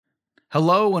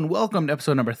Hello and welcome to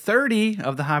episode number 30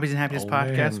 of the Hobbies and Happiness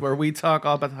podcast, where we talk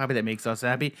all about the hobby that makes us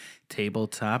happy,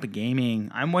 tabletop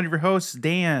gaming. I'm one of your hosts,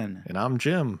 Dan. And I'm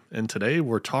Jim. And today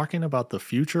we're talking about the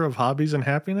future of hobbies and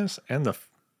happiness and the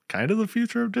kind of the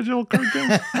future of digital card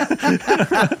games.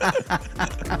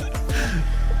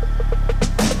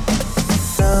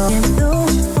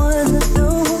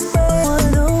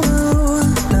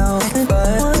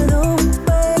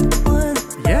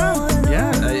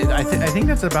 I think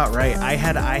that's about right. I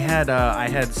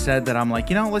had said that I'm like,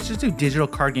 let's just do digital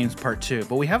card games part 2.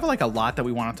 But we have like a lot that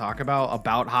we want to talk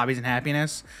about hobbies and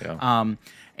happiness. Yeah. And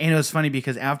it was funny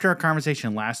because after our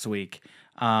conversation last week,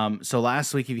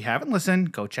 if you haven't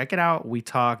listened, go check it out. We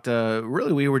talked,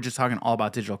 we were just talking all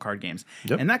about digital card games.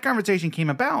 Yep. And that conversation came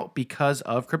about because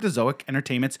of Cryptozoic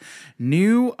Entertainment's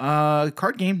new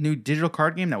new digital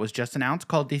card game that was just announced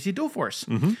called DC Dual Force.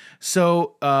 Mm-hmm.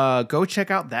 So go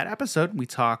check out that episode. We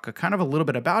talk kind of a little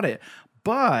bit about it.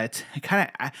 But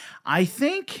I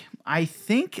think I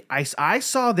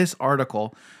saw this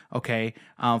article,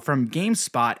 from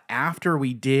GameSpot after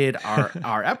we did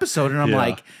our episode, and I'm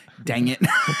like, dang it.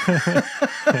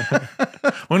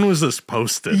 When was this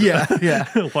posted? Yeah.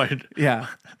 Yeah.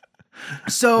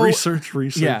 So research.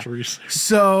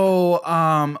 So,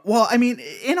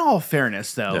 in all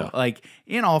fairness, though,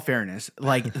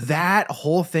 that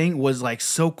whole thing was like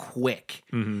so quick.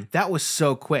 Mm-hmm. That was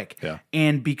so quick. Yeah.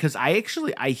 And because I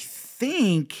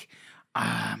think,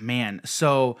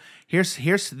 so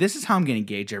this is how I'm going to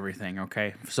gauge everything.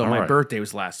 Okay. So my birthday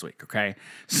was last week. Okay.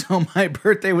 So my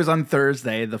birthday was on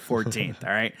Thursday, the 14th.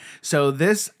 All right. So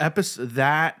this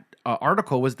episode,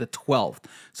 article was the 12th.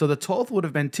 So the 12th would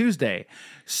have been Tuesday.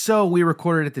 So we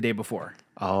recorded it the day before.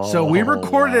 So we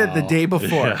recorded it the day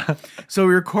before. Yeah. So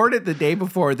we recorded the day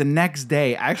before. The next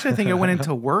day, actually, I think I went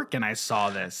into work and I saw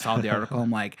the article.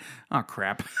 I'm like, oh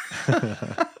crap.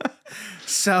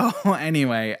 So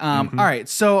anyway, all right.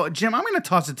 So Jim, I'm going to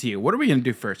toss it to you. What are we going to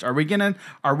do first? Are we going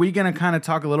to kind of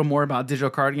talk a little more about digital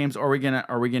card games, or are we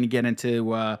going to get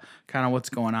into kind of what's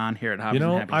going on here at Hobbies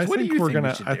and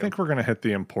Happiness? I think we're going to hit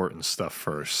the important stuff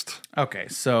first. Okay.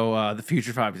 So the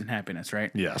future of Hobbies and Happiness,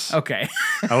 right? Yes. Okay.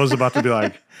 I was about to be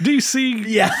like DC.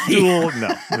 Dual.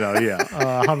 No.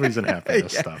 Hobbies and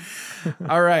happiness stuff.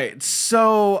 All right.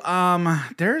 So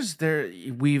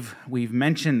we've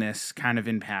mentioned this kind of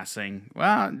in passing.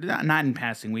 Well, not in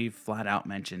passing. We've flat out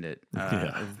mentioned it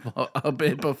a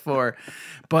bit before.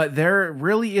 But there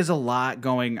really is a lot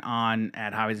going on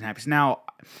at Hobbies and Happiness. Now,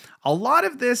 a lot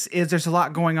of this is there's a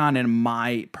lot going on in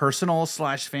my personal /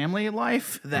 family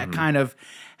life that kind of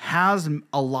has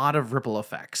a lot of ripple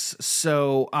effects.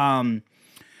 So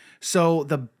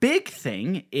the big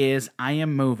thing is I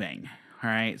am moving. All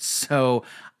right. So,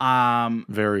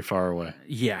 very far away.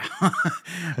 Yeah.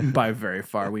 By very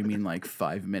far, we mean like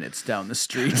 5 minutes down the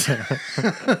street.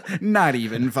 Not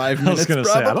even 5 minutes. I was going to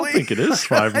say, I don't think it is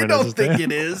 5 minutes. I don't think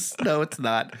it is. No, it's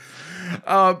not.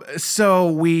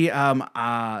 So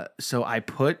I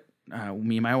put,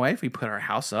 me and my wife, we put our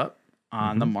house up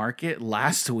on the market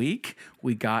last week.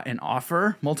 We got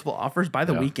multiple offers by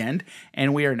the weekend,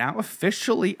 and we are now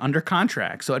officially under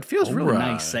contract. So it feels really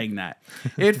nice saying that.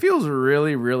 It feels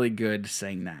really, really good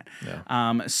saying that.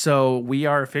 Yeah. So we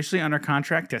are officially under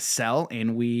contract to sell,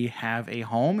 and we have a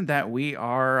home that we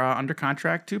are under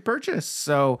contract to purchase.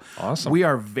 So awesome. We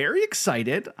are very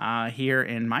excited here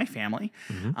in my family.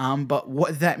 But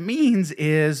what that means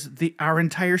is our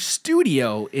entire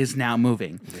studio is now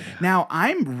moving. Yeah. Now,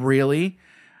 I'm really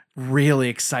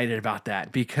excited about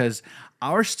that because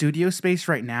our studio space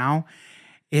right now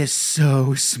is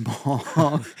so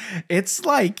small. It's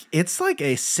like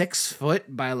a 6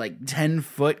 foot by like 10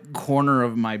 foot corner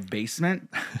of my basement.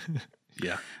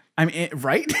 Yeah. I mean,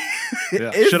 right?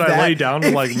 Yeah. Should I lay down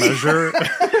to like measure?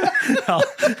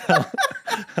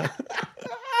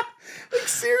 Like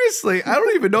seriously, I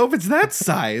don't even know if it's that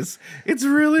size. It's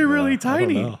really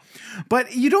tiny. I don't know.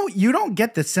 But you don't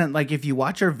get the sense, like if you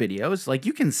watch our videos, like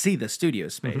you can see the studio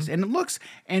space and it looks,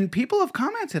 and people have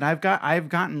commented. I've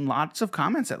gotten lots of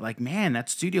comments that like, man, that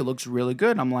studio looks really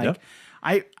good. I'm like,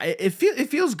 it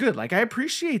feels good. Like I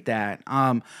appreciate that.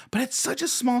 But it's such a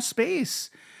small space.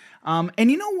 And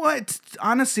you know what?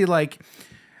 Honestly, like,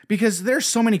 because there's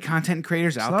so many content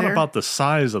creators out there. It's not about the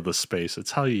size of the space;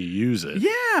 it's how you use it.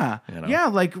 Yeah, yeah.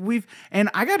 Like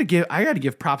I gotta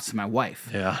give props to my wife.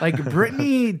 Yeah, like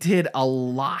Brittany did a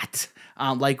lot.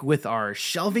 Like with our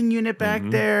shelving unit back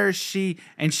there, she's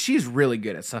really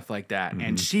good at stuff like that,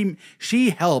 and she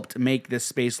helped make this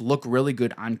space look really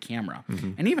good on camera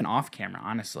and even off camera,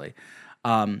 honestly.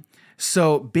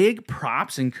 So big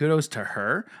props and kudos to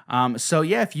her. So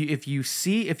yeah, if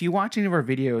you watch any of our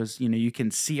videos, you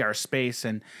can see our space,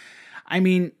 and I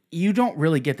mean, you don't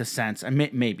really get the sense.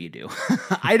 Maybe you do.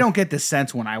 I don't get the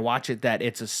sense when I watch it that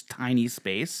it's a tiny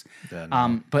space. Yeah,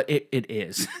 no. But it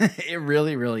is. It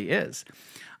really, really is.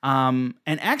 And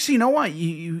actually, you know what?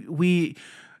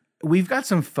 We've got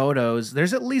some photos.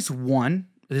 There's at least one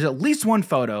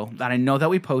photo that I know that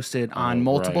we posted on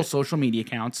multiple social media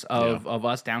accounts of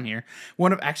us down here.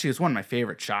 It's one of my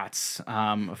favorite shots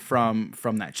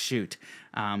from that shoot.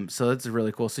 So that's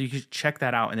really cool. So you can check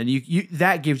that out, and then you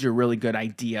that gives you a really good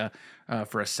idea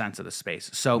for a sense of the space.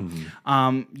 So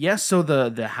so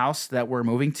the house that we're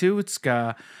moving to, it's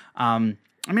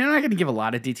I mean, I'm not going to give a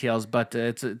lot of details, but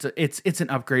it's an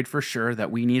upgrade for sure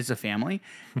that we need as a family,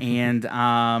 and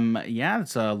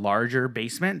it's a larger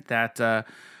basement that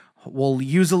we'll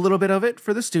use a little bit of it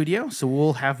for the studio, so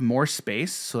we'll have more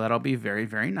space. So that'll be very,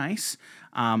 very nice.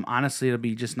 Honestly, it'll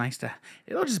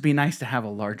just be nice to have a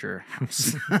larger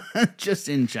house, just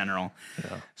in general.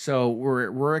 Yeah. So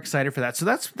we're excited for that. So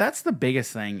that's the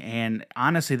biggest thing, and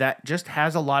honestly, that just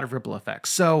has a lot of ripple effects.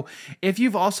 So if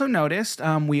you've also noticed,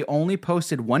 we only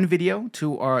posted one video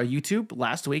to our YouTube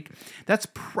last week. That's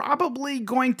probably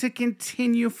going to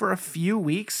continue for a few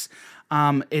weeks.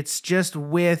 It's just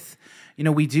with.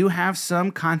 We do have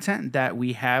some content that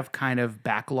we have kind of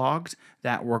backlogged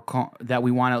that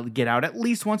we want to get out at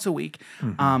least once a week.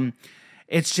 Mm-hmm.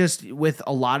 It's just with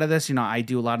a lot of this, I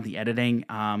do a lot of the editing.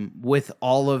 With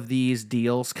all of these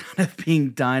deals kind of being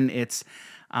done, it's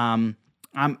I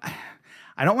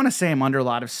don't want to say I'm under a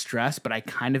lot of stress, but I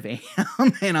kind of am,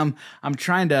 and I'm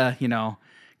trying to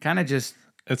kind of just.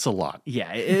 It's a lot.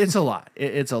 Yeah, it's a lot.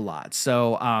 It's a lot.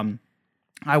 So.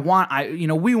 We want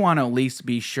to at least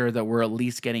be sure that we're at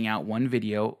least getting out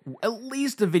at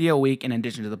least a video a week in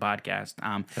addition to the podcast.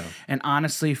 And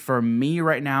honestly, for me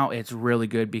right now, it's really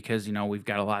good because, we've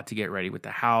got a lot to get ready with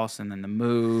the house and then the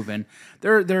move, and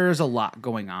there's a lot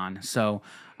going on. So,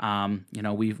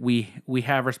 we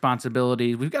have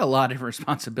responsibilities. We've got a lot of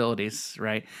responsibilities,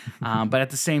 right? But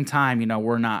at the same time,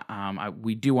 we're not.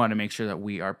 We do want to make sure that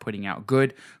we are putting out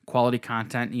good quality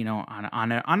content,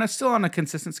 still on a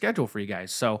consistent schedule for you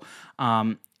guys. So,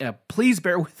 please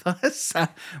bear with us.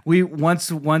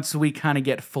 Once we kind of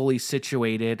get fully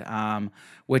situated,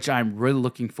 which I'm really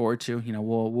looking forward to.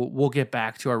 We'll get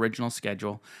back to our original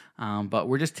schedule, but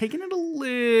we're just taking it a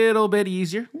little bit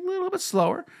easier, a little bit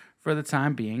slower for the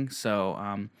time being.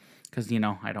 So, because,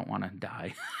 I don't want to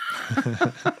die.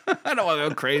 I don't want to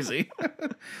go crazy.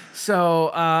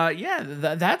 So,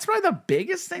 that's probably the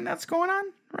biggest thing that's going on,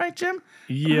 right, Jim?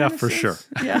 Yeah, for sure.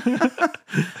 Yeah.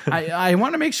 I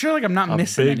want to make sure I'm not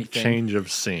missing anything. A big change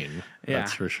of scene. Yeah.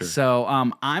 That's for sure. So,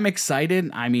 I'm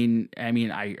excited. I mean,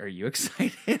 are you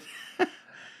excited?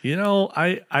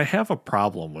 I have a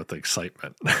problem with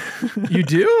excitement. You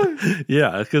do?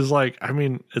 Yeah, because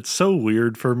it's so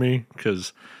weird for me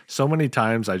because so many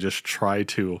times I just try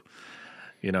to,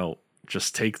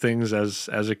 just take things as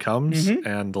it comes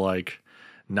and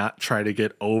not try to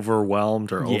get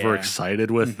overwhelmed or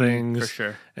overexcited with things. For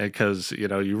sure. Because,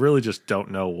 you really just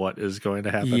don't know what is going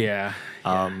to happen. Yeah.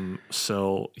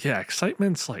 So,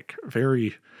 excitement's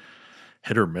very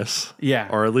hit or miss. Yeah.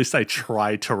 Or at least I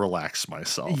try to relax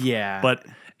myself. Yeah. But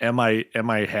am I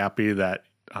happy that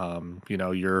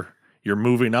you're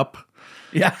moving up?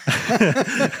 Yeah.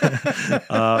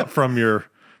 From your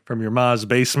ma's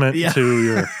basement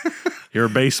to your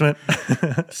basement.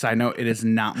 Side note, it is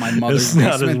not my mother's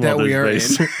basement that we are in.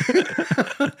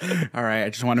 All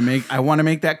right, I want to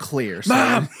make that clear. So.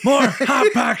 Mom, more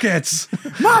Hot Pockets.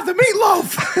 Mom, the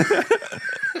meatloaf.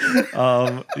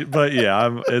 But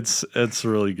yeah, it's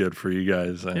really good for you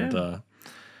guys, and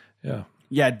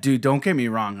Yeah, dude, don't get me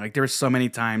wrong. There's so many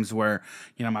times where,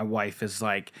 my wife is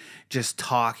just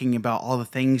talking about all the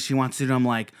things she wants to do. I'm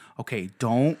like, okay,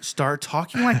 don't start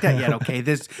talking like that yet. Okay.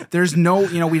 There's no,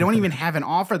 we don't even have an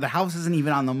offer. The house isn't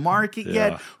even on the market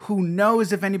yet. Who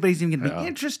knows if anybody's even going to be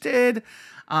interested.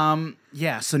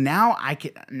 So now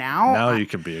now you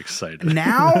can be excited.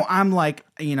 Now I'm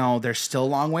there's still a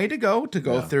long way to go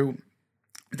through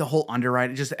the whole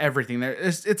underwriting, just everything there.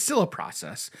 It's still a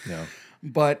process. Yeah.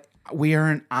 But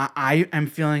I am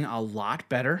feeling a lot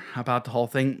better about the whole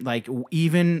thing.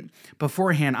 Even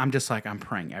beforehand, I'm just I'm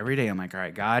praying every day. I'm all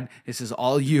right, God, this is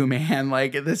all you, man.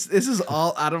 This is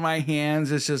all out of my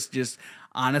hands. It's just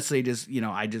honestly just,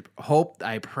 I just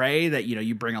I pray that,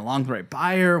 you bring along the right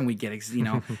buyer and we get,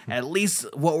 at least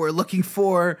what we're looking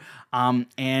for.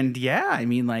 And yeah, I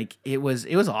mean, like it was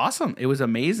awesome. It was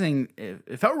amazing.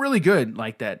 It felt really good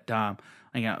like that.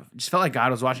 Just felt like God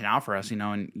was watching out for us,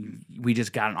 and we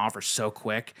just got an offer so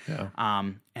quick. Yeah.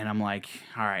 And I'm like,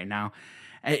 all right, now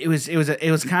it was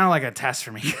kind of like a test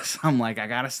for me because I'm like, I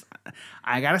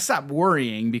gotta stop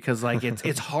worrying because like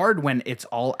it's hard when it's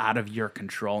all out of your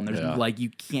control and there's like you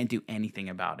can't do anything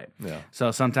about it. Yeah.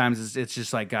 So sometimes it's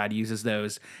just like God uses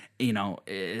those,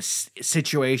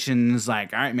 situations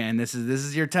like, all right, man, this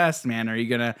is your test, man. Are you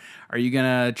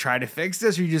gonna try to fix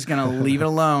this, or are you just gonna leave it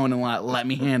alone and let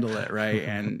me handle it, right?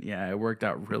 And yeah, it worked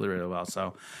out really, really well.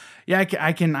 So yeah,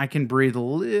 I can breathe a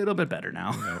little bit better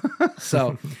now. Yep.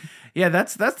 So yeah,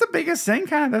 that's the biggest thing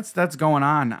kind of that's going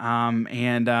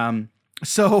on.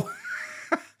 So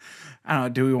I don't know.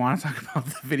 Do we want to talk about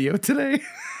the video today?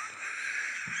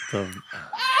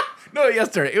 No,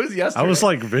 yesterday. It was yesterday. I was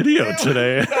like, video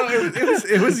today. No,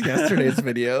 it was yesterday's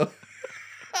video.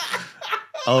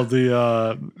 Oh,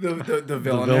 the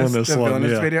villainous one,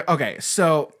 yeah. video. Okay,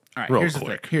 so all right. Here's the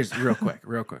thing. Here's real quick.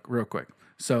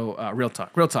 So real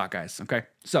talk, guys. Okay,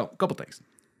 so a couple things.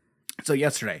 So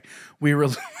yesterday we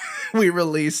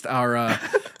released our.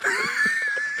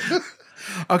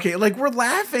 Okay, like we're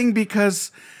laughing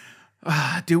because,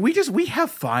 dude, we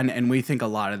have fun and we think a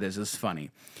lot of this is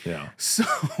funny. Yeah. So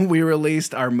we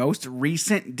released our most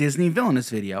recent Disney villainous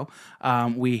video.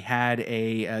 We had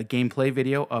a gameplay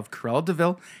video of Cruella de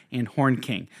Vil and Horn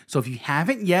King. So if you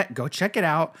haven't yet, go check it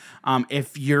out.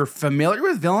 If you're familiar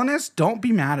with villainous, don't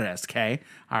be mad at us, okay?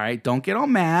 All right, don't get all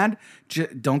mad.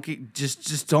 Don't.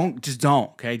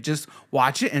 Okay, just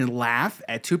watch it and laugh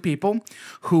at two people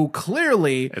who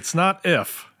clearly it's not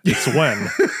if. It's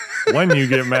when you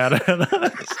get mad at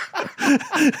us.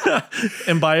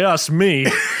 And by us, me.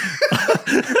 No,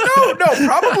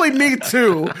 probably me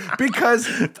too. Because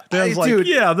Dan's like, dude,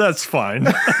 yeah, that's fine.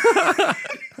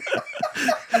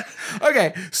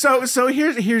 Okay, so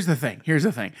here's the thing.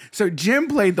 So Jim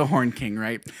played the Horn King,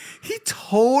 right? He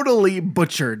totally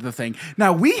butchered the thing.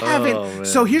 Now we haven't. Oh,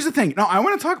 so here's the thing. No, I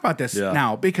want to talk about this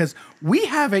now because we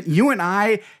haven't. You and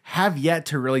I have yet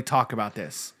to really talk about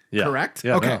this. Yeah. Correct?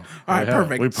 Yeah, okay. No. All right,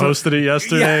 perfect. We posted it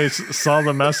yesterday, saw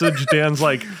the message. Dan's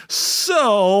like,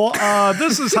 so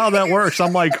this is how that works.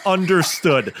 I'm like,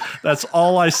 understood. That's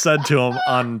all I said to him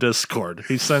on Discord.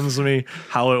 He sends me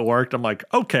how it worked. I'm like,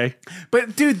 okay.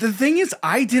 But dude, the thing is,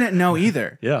 I didn't know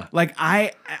either. Yeah. Like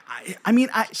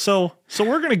So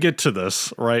we're going to get to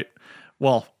this, right?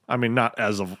 Well, I mean, not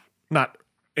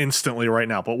instantly right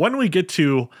now, but when we get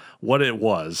to what it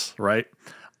was, right?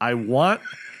 I want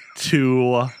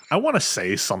to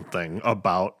say something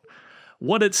about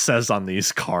what it says on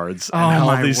these cards and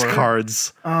how these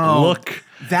cards look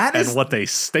and what they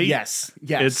state. Yes.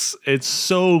 It's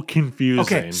so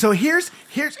confusing. Okay, so here's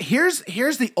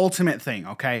the ultimate thing,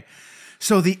 okay?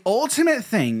 So the ultimate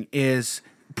thing is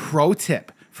pro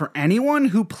tip for anyone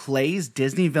who plays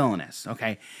Disney Villainous,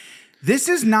 okay? This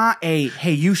is not a,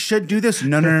 hey, you should do this.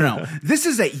 No. This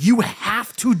is a, you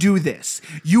have to do this.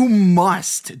 You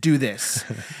must do this.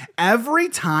 Every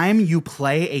time you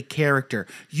play a character,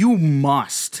 you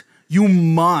must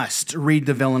read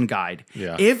the villain guide.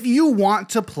 Yeah. If you want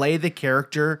to play the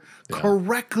character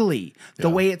correctly,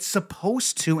 the way it's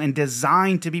supposed to and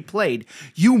designed to be played,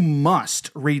 you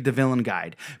must read the villain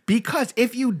guide. Because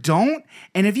if you don't,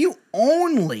 and if you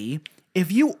only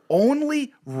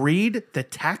read the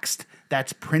text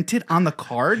that's printed on the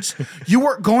cards, you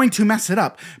are going to mess it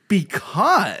up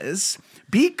because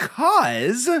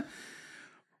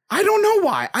I don't know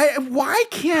why. Why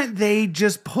can't they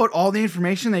just put all the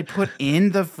information they put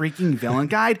in the freaking villain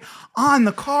guide on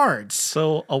the cards?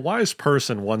 So a wise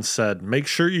person once said, make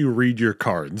sure you read your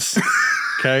cards.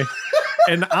 Okay?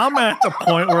 And I'm at the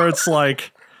point where it's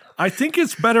like, I think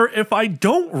it's better if I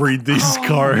don't read these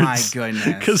cards. Oh my goodness.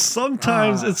 Because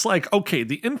sometimes it's like, okay,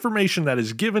 the information that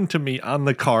is given to me on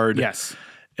the card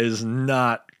is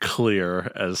not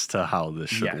clear as to how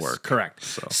this should work. Correct.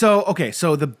 So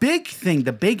the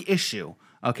big issue,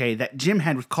 that Jim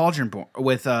had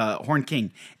with Horn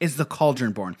King is the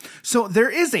Cauldronborn. So there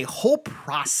is a whole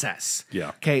process.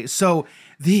 Yeah. Okay, so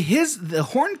the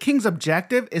Horn King's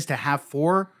objective is to have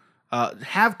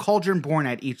Cauldronborn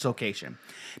at each location.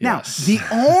 Now, the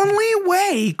only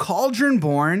way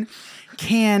Cauldronborn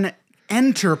can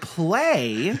enter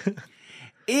play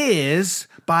is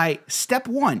by step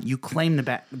 1, you claim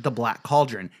the Black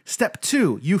Cauldron. Step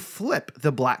 2, you flip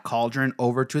the Black Cauldron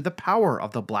over to the power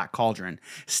of the Black Cauldron.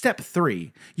 Step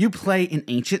 3, you play an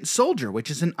Ancient Soldier, which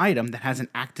is an item that has an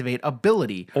activate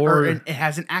ability, it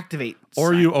has an activate.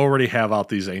 Or you already have out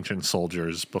these Ancient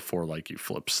Soldiers before, like, you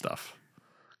flip stuff.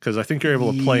 Because I think you're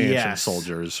able to play Ancient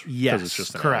Soldiers. Yes, it's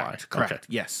just an correct. ally. Okay.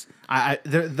 Yes,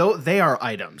 they are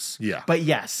items. Yeah, but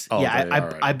yes,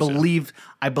 I believe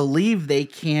they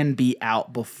can be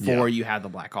out before you have the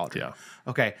Black Cauldron. Yeah.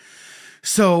 Okay.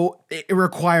 So it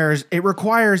requires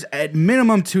at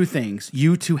minimum 2 things: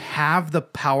 you to have the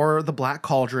power of the Black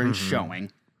Cauldron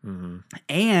showing,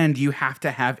 and you have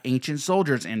to have Ancient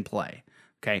Soldiers in play.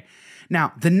 Okay.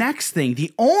 Now the next thing,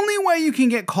 the only way you can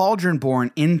get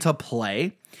Cauldronborn into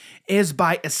play is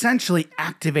by essentially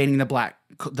activating the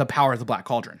power of the Black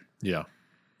Cauldron. Yeah.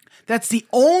 That's the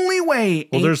only way.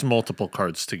 Well, there's multiple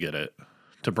cards to get it,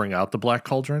 to bring out the Black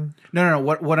Cauldron. No.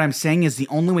 What I'm saying is the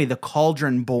only way the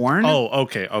Cauldronborn. Oh,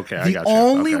 okay. I got you. The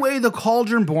only way the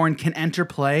Cauldronborn can enter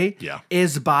play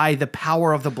is by the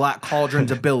power of the Black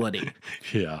Cauldron's ability.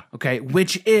 Yeah. Okay,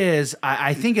 which is,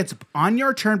 I think it's on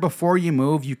your turn before you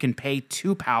move, you can pay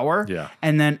 2 power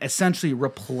and then essentially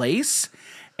replace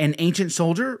an Ancient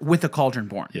Soldier with a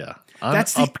Cauldronborn. Yeah.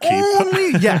 That's the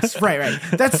only, yes, right.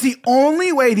 That's the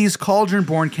only way these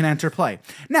Cauldronborn can enter play.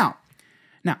 Now,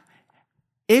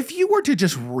 if you were to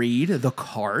just read the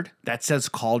card that says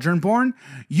Cauldronborn,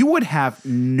 you would have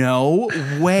no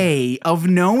way of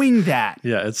knowing that.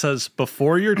 Yeah, it says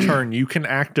before your turn, you can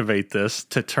activate this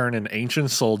to turn an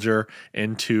Ancient Soldier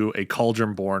into a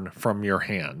Cauldronborn from your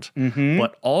hand.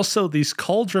 But also, these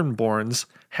Cauldronborns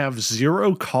have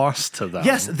 0 cost to them.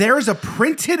 Yes, there is a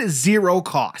printed 0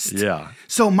 cost. Yeah.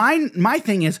 So my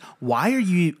thing is, why are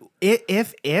you,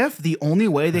 if the only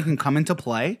way they can come into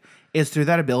play is through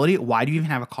that ability, why do you even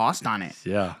have a cost on it?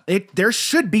 Yeah. There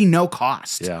should be no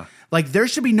cost. Yeah. Like, there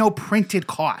should be no printed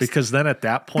cost. Because then at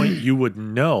that point, you would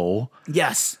know.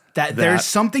 Yes. That there's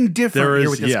something different here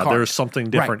with this card. Yeah, there's something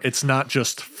different. Right. It's not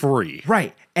just free.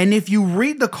 Right. And if you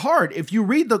read the card, the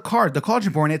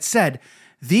Cauldronborn, it said,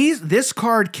 this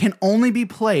card can only be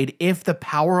played if the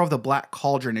power of the Black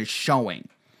Cauldron is showing.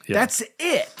 Yeah. That's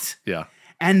it. Yeah.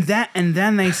 And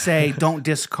then they say don't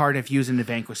discard if using the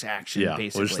vanquish action. Yeah,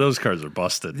 basically, which those cards are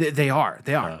busted. They are.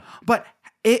 But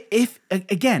if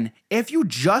you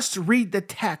just read the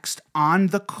text on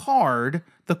the card,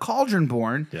 the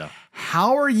Cauldronborn,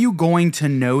 how are you going to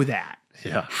know that?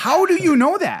 Yeah. How do you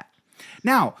know that?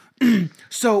 Now,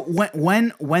 so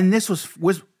when this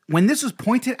was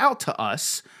pointed out to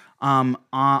us on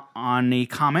a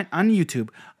comment on YouTube,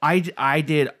 I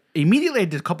did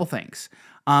a couple things.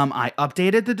 I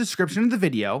updated the description of the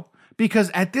video because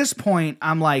at this point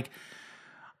I'm like,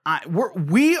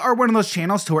 we are one of those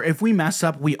channels to where if we mess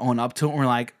up, we own up to it. And we're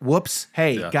like, whoops,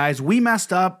 hey guys, we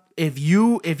messed up. If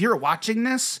you're watching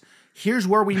this, here's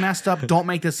where we messed up. Don't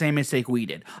make the same mistake we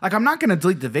did. Like, I'm not going to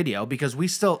delete the video because we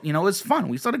still, it's fun.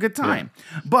 We still had a good time.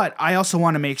 Yeah. But I also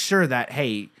want to make sure that,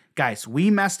 hey, guys, we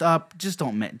messed up. Just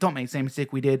don't make the same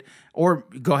mistake we did, or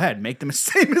go ahead, make the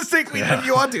same mistake we did if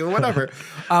you want to, whatever.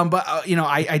 But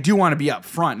I do want to be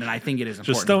upfront, and I think it is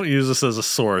important. Just don't use this as a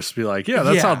source. Be like,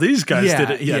 that's how these guys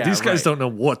did it. Yeah, these guys don't know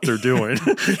what they're doing.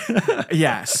 So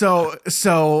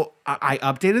I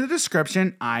updated the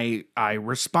description. I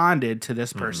responded to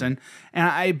this person, and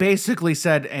I basically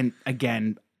said, and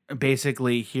again,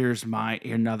 basically, here's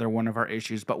another one of our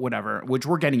issues, but whatever, which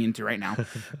we're getting into right now.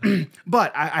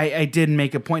 But I did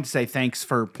make a point to say thanks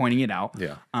for pointing it out.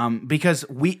 Yeah. Because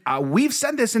we've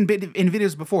said this in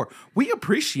videos before. We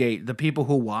appreciate the people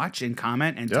who watch and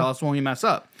comment and tell us when we mess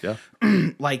up. Yeah.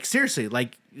 Like, seriously,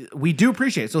 like, we do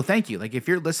appreciate it. So thank you. Like, if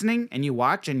you're listening and you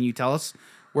watch and you tell us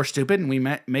we're stupid and we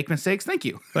make mistakes, thank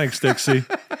you. Thanks, Dixie.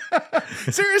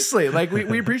 Seriously, like,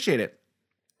 we appreciate it.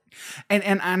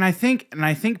 And I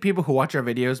think people who watch our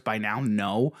videos by now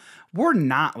know we're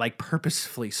not like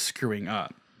purposefully screwing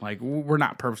up. Like, we're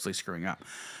not purposely screwing up,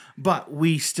 but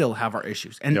we still have our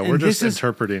issues. And we're just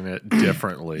interpreting it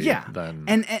differently. Than...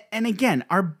 And again,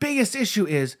 our biggest issue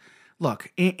is,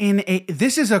 look,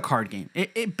 this is a card game.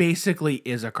 It basically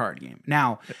is a card game.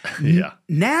 Now,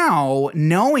 now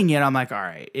knowing it, I'm like, all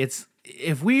right,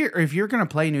 if you're gonna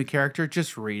play a new character,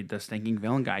 just read the stinking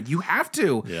villain guide. You have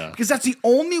to, because that's the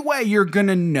only way you're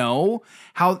gonna know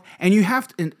how. And you have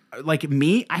to, like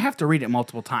me, I have to read it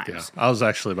multiple times. Yeah, I was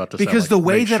actually about to say, because the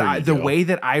way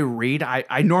that I read,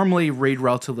 I normally read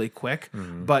relatively quick,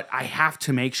 but I have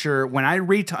to make sure when I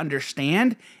read to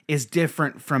understand is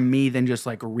different from me than just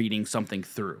like reading something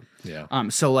through. Yeah.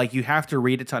 So like you have to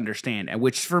read it to understand, and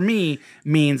which for me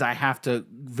means I have to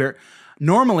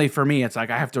Normally for me, it's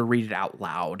like I have to read it out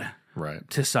loud Right.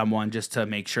 to someone just to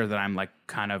make sure that I'm like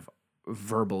kind of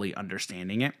verbally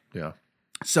understanding it. Yeah.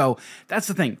 So that's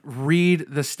the thing. Read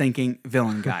the stinking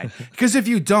villain guide. Because if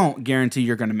you don't, guarantee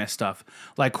you're going to miss stuff.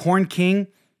 Like Horn King,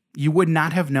 you would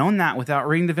not have known that without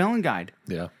reading the villain guide.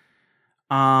 Yeah.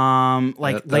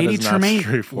 Like That Lady is not Tremaine.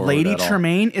 straightforward Lady at all.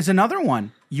 Tremaine is another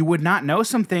one. You would not know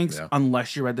some things Yeah.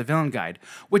 unless you read the villain guide.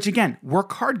 Which again, we're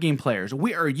card game players.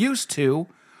 We are used to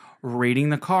reading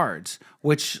the cards,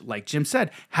 which, like Jim said,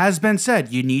 has been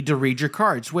said. You need to read your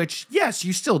cards, which, yes,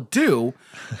 you still do,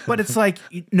 but it's like,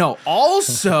 no,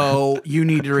 also you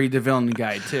need to read the villain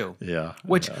guide too. Yeah.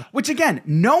 Which again,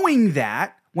 knowing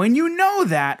that, when you know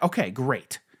that, okay,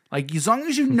 great. Like, as long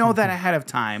as you know that ahead of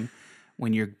time,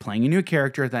 when you're playing a new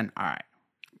character, then all right.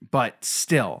 But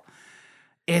still,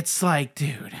 it's like,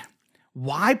 dude,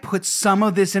 why put some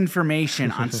of this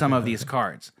information on some of these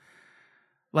cards?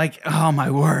 Like, oh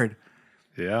my word.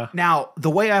 Yeah. Now, the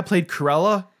way I played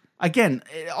Cruella, again,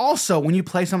 also when you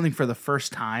play something for the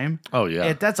first time, Oh,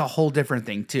 yeah. that's a whole different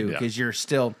thing too, Yeah. because you're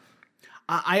still.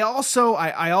 I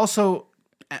also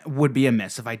would be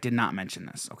amiss if I did not mention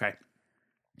this. Okay.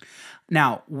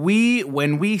 Now,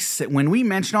 when we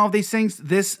mention all of these things,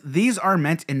 these are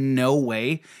meant in no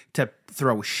way to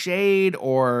throw shade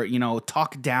or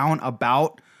talk down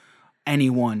about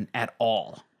anyone at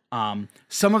all.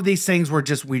 Some of these things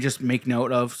we just make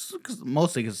note of,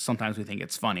 mostly because sometimes we think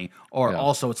it's funny, or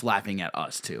also it's laughing at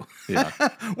us too. Yeah.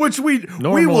 Which we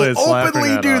Normally will it's laughing openly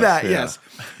at do us, that. yeah. Yes,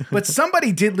 but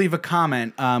somebody did leave a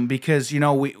comment because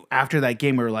we after that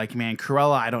game we were like, man,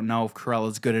 Cruella. I don't know if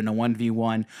Cruella's good in a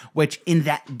 1v1. Which in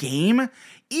that game,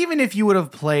 even if you would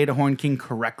have played Horn King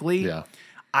correctly,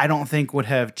 I don't think would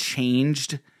have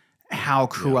changed how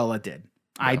Cruella did.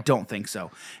 I don't think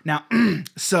so. Now,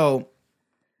 so.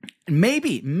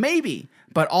 Maybe,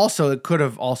 but also it could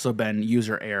have also been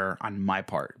user error on my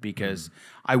part because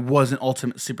I wasn't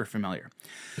super familiar.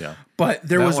 Yeah. But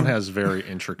that one has very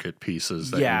intricate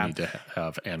pieces that you need to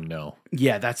have and know.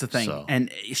 Yeah, that's the thing. So.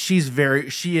 And she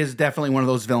is definitely one of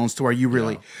those villains to where you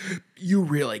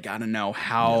really got to know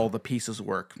how the pieces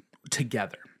work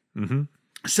together. Mm-hmm.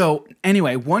 So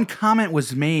anyway, one comment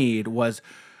was made was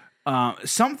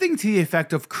something to the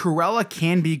effect of Cruella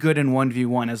can be good in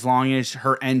 1v1 as long as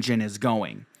her engine is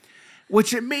going,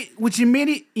 which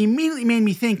immediately made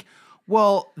me think,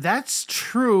 well, that's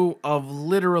true of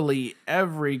literally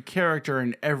every character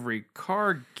in every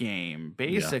card game.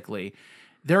 Basically,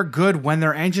 they're good when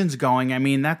their engine's going. I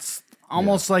mean, that's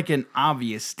almost like an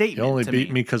obvious statement. You only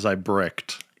beat me because I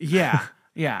bricked. Yeah.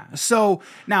 So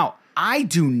now, I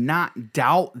do not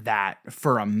doubt that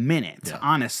for a minute,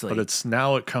 honestly. But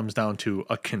it comes down to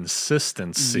a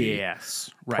consistency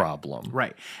problem.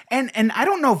 Right. And I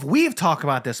don't know if we've talked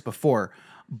about this before,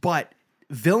 but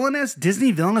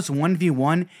Disney Villainous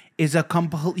 1v1 is a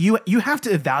complete, you have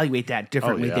to evaluate that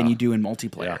differently than you do in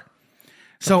multiplayer. Yeah.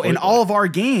 So in all of our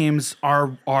games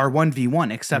are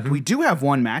 1v1, except we do have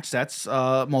one match that's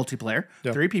multiplayer,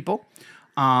 3 people.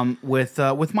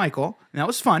 With Michael, and that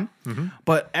was fun.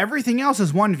 But everything else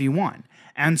is 1v1,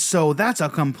 and so that's a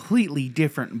completely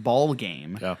different ball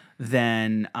game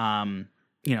than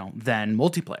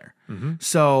multiplayer.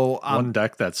 So one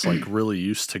deck that's like really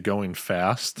used to going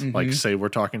fast, like say we're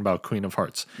talking about Queen of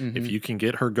Hearts. If you can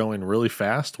get her going really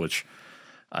fast, which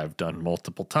I've done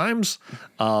multiple times,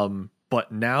 but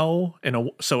now in a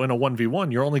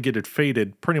 1v1, you're only getting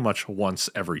faded pretty much once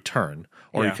every turn,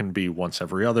 or you can be once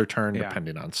every other turn,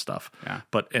 depending on stuff. Yeah.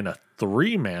 But in a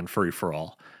 3-man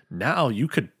free-for-all, now you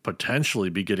could potentially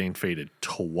be getting faded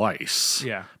twice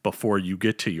before you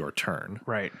get to your turn.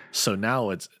 Right. So now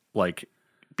it's like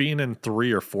being in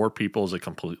 3 or 4 people is a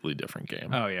completely different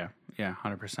game. Oh, yeah. Yeah,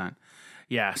 100%.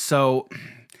 Yeah, so...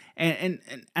 And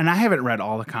I haven't read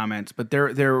all the comments, but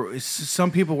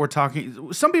some people were talking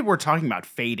about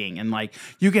fading and like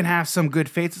you can have some good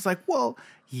fades. It's like, well,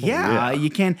 you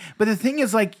can, but the thing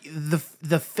is like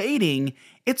the fading,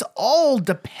 it's all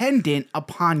dependent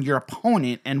upon your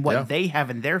opponent and what they have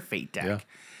in their fate deck. Yeah.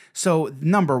 So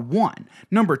number 1,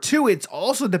 number 2, it's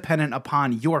also dependent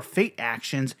upon your fate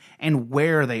actions and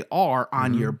where they are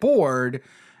on your board.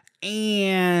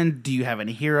 And do you have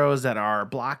any heroes that are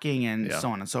blocking and so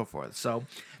on and so forth? So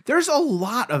there's a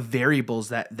lot of variables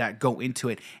that go into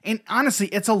it. And honestly,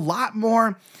 it's a lot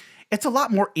more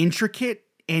intricate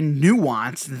and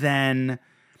nuanced than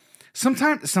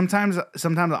sometimes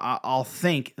I'll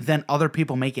think than other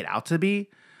people make it out to be.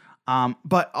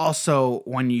 But also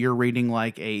when you're reading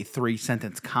like a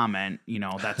 3-sentence comment,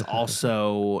 that's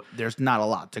also, there's not a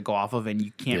lot to go off of and you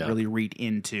can't really read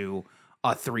into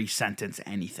a 3-sentence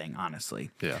anything, honestly.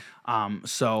 Yeah.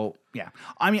 So yeah,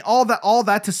 I mean, all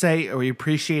that to say, we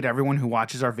appreciate everyone who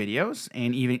watches our videos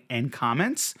and even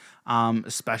comments,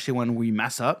 especially when we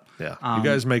mess up. Yeah. You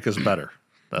guys make us better.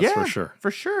 That's yeah, for sure.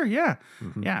 For sure. Yeah.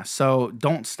 Yeah. So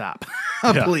don't stop,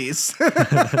 Yeah. please.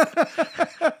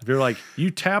 If you're like,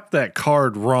 you tapped that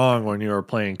card wrong when you were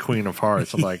playing Queen of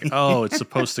Hearts, I'm like, oh, it's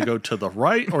supposed to go to the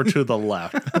right or to the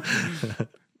left?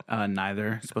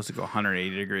 Neither. It's supposed to go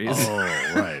 180 degrees. Oh,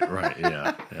 right.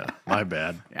 Yeah. My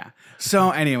bad. Yeah.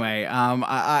 So anyway,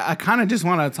 I kind of just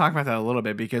want to talk about that a little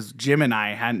bit because Jim and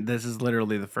I hadn't. This is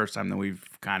literally the first time that we've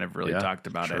kind of really talked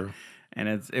about it, and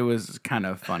it was kind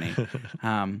of funny.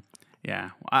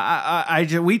 Yeah,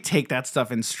 we take that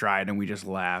stuff in stride and we just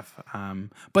laugh.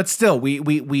 But still,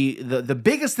 the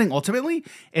biggest thing ultimately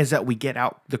is that we get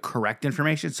out the correct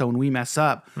information. So when we mess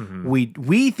up,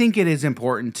 we think it is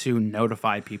important to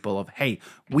notify people of, hey,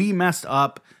 we messed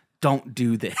up. Don't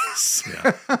do this,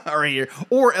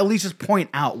 or at least just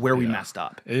point out where we messed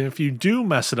up. And if you do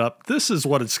mess it up, this is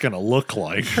what it's going to look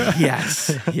like.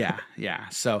 Yes, yeah.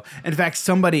 So, in fact,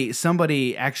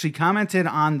 somebody actually commented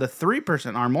on the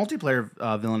 3%, our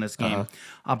multiplayer villainous game,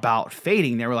 about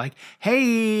fading. They were like,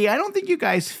 "Hey, I don't think you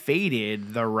guys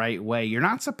faded the right way. You're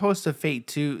not supposed to fade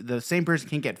two. The same person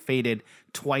can't get faded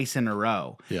twice in a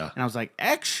row." Yeah. And I was like,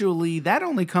 actually, that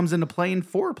only comes into play in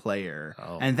 4-player.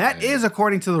 And that is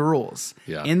according to the rules.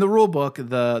 Yeah. In the rule book,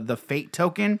 the fate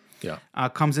token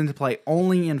comes into play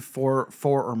only in four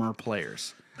or more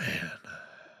players. Man.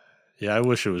 Yeah, I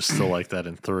wish it was still like that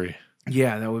in 3.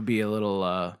 Yeah, that would be a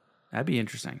little that'd be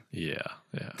interesting. Yeah.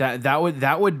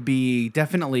 That would be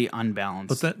definitely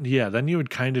unbalanced. But then you would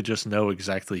kind of just know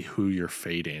exactly who you're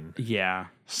fading. Yeah.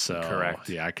 So correct.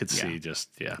 Yeah, I could see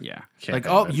Yeah. Can't Like,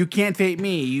 have oh, it. you can't fade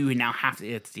me. You now have to.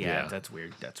 It's That's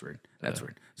weird. That's weird.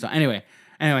 So anyway.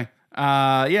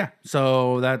 Yeah.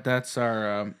 So that's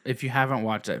our. If you haven't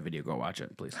watched that video, go watch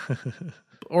it, please.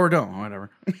 Or don't, whatever.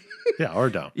 Yeah, or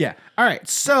don't. Yeah. All right.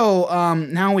 So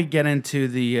now we get into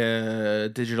the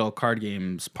digital card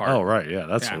games part. Oh, right. Yeah,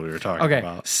 that's what we were talking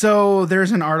about. So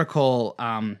there's an article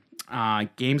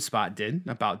GameSpot did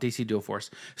about DC Dual Force.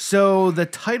 So the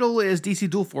title is DC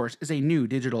Dual Force is a new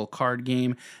digital card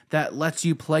game that lets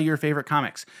you play your favorite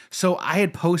comics. So I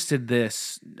had posted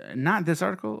this, not this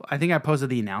article. I think I posted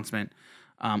the announcement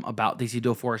about DC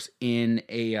Dual Force in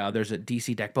there's a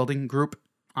DC deck building group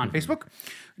on Facebook,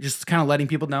 just kind of letting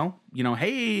people know,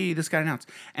 hey, this got announced.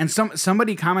 And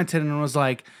somebody commented and was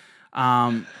like,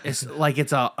 it's like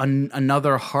it's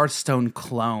another Hearthstone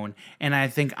clone. And I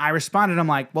think I responded, I'm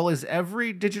like, well, is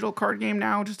every digital card game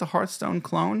now just a Hearthstone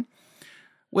clone?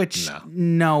 Which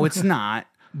no it's not.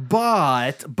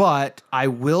 But I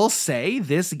will say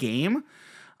this game,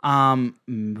 one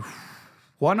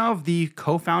of the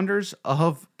co-founders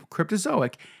of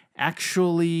Cryptozoic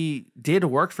actually did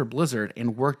work for Blizzard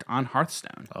and worked on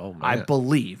Hearthstone. Oh, man. I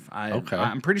believe.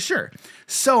 I'm pretty sure.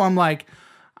 So I'm like,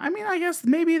 I mean, I guess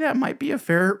maybe that might be a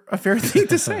fair thing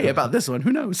to say about this one.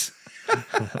 Who knows?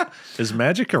 Is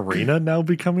Magic Arena now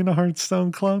becoming a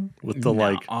Hearthstone clone with the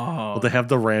well, they have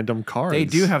the random cards. They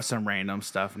do have some random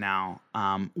stuff now,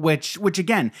 which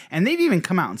again, and they've even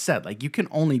come out and said like you can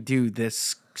only do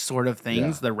this sort of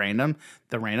things, the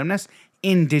randomness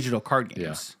in digital card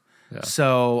games. Yeah.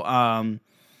 So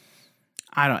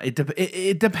I don't.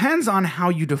 It depends on how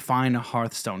you define a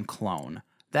Hearthstone clone.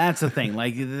 That's the thing.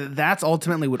 Like that's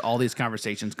ultimately what all these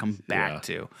conversations come back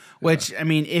to. Which I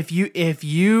mean, if you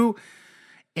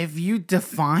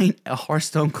define a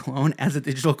Hearthstone clone as a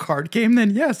digital card game, then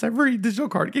yes, every digital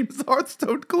card game is a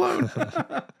Hearthstone clone.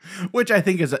 Which I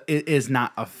think is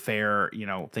not a fair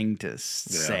thing to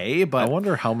say. But I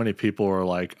wonder how many people are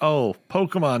like, "Oh,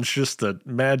 Pokemon's just a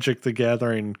Magic the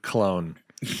Gathering clone."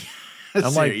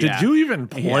 I'm like, did you even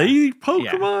play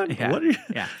Pokemon? Yeah. What are you?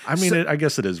 Yeah. I mean, I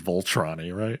guess it is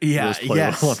Voltron-y, right? Yeah.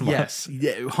 Yes.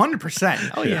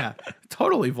 100%. Oh yeah.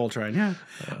 Totally Voltron. Yeah.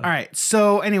 All right.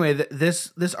 So anyway,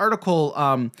 this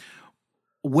article,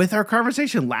 with our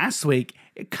conversation last week,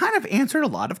 it kind of answered a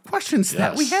lot of questions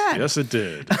that we had. Yes, it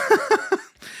did.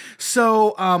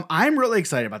 So I'm really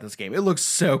excited about this game. It looks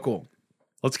so cool.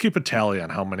 Let's keep a tally on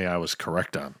how many I was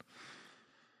correct on.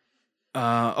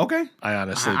 Okay. I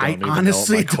honestly don't even know what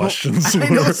my questions were. I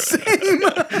know, same.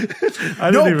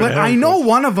 I know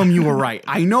one of them you were right.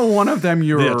 I know one of them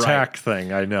you were right. The attack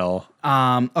thing, I know.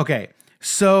 Okay.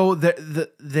 So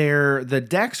the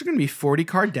decks are going to be 40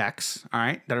 card decks, all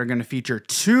right, that are going to feature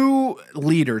 2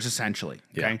 leaders essentially,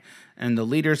 okay? Yeah. And the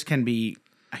leaders can be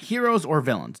heroes or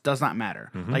villains, does not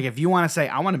matter. Mm-hmm. Like if you want to say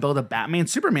I want to build a Batman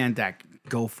Superman deck,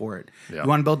 go for it. Yeah. You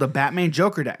want to build a Batman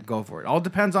Joker deck, go for it. All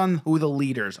depends on who the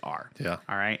leaders are. Yeah.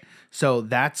 All right. So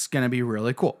that's going to be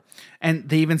really cool. And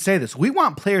they even say this. We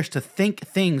want players to think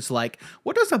things like,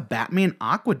 what does a Batman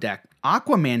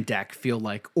Aquaman deck feel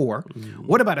like? Or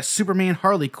what about a Superman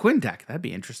Harley Quinn deck? That'd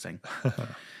be interesting.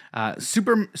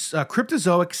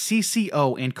 Cryptozoic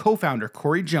CCO and co-founder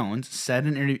Corey Jones said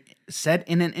in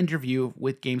an interview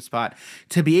with GameSpot,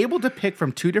 to be able to pick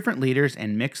from two different leaders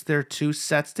and mix their two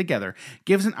sets together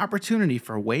gives an opportunity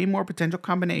for way more potential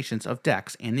combinations of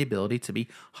decks and the ability to be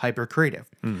hyper creative.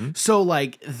 So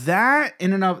like that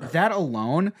in and of that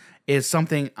alone is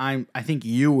something I think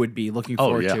you would be looking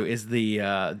forward to, is the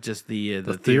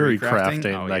theory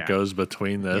crafting that goes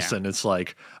between this. Yeah. And it's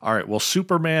like, all right, well,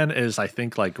 Superman is, I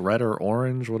think, like red or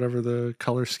orange, whatever the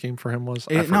color scheme for him was.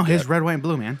 No, his red, white, and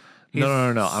blue, man.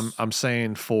 No. I'm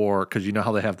saying because you know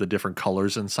how they have the different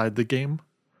colors inside the game?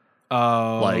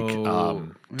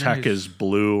 Tech is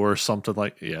blue or something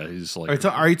like. Yeah, he's like.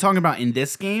 Are you talking about in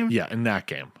this game? Yeah, in that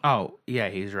game. Oh yeah,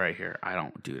 he's right here. I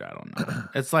don't know.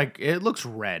 It's like it looks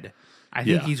red. I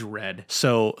think he's red.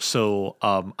 So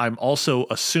I'm also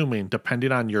assuming,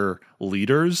 depending on your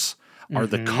leaders, are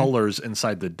the colors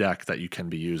inside the deck that you can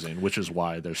be using, which is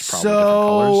why there's probably different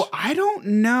colors. I don't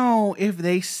know if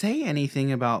they say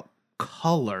anything about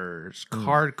colors,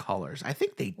 card colors. I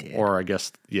think they did. Or I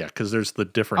guess, because there's the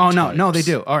different types. No, they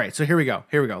do. All right, so here we go.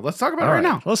 Let's talk about it right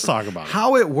now. Let's talk about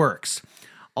how it works.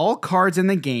 All cards in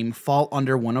the game fall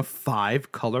under one of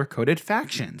 5 color-coded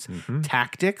factions.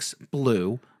 Tactics,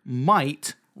 blue.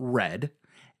 Might, red.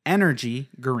 Energy,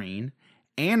 green.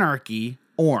 Anarchy,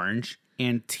 orange.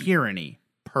 And tyranny,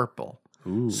 purple.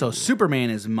 Ooh. So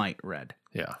Superman is might, red.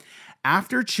 Yeah.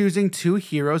 After choosing 2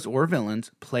 heroes or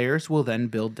villains, players will then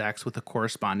build decks with the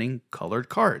corresponding colored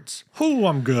cards. Ooh,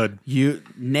 I'm good. You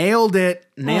nailed it.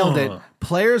 It.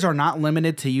 Players are not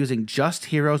limited to using just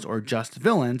heroes or just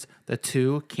villains. The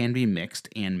two can be mixed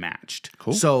and matched.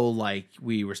 Cool. So like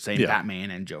we were saying, Batman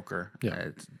and Joker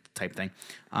type thing.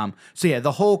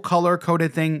 The whole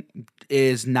color-coded thing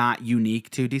is not unique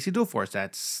to DC Dual Force.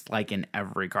 That's like in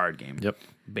every card game. Yep.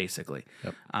 Basically.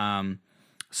 Yep.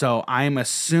 So I'm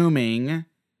assuming.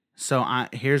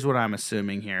 Here's what I'm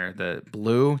assuming here: the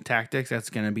blue tactics, that's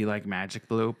going to be like Magic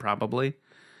Blue, probably.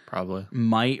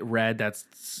 Might red,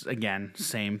 that's again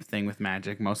same thing with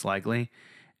Magic, most likely.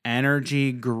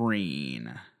 Energy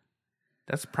green,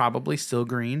 that's probably still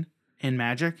green in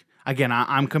Magic. Again,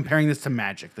 I'm comparing this to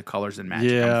Magic, the colors in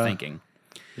Magic. I'm thinking.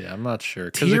 Yeah, I'm not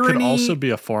sure because it could also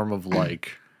be a form of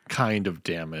like. Kind of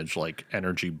damage, like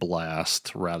energy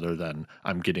blast, rather than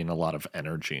I'm getting a lot of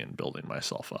energy and building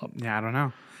myself up. Yeah, I don't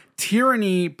know.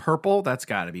 Tyranny purple, that's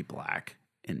got to be black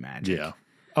in Magic. Yeah.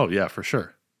 Oh yeah, for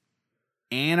sure.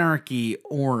 Anarchy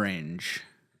orange.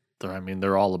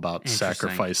 They're all about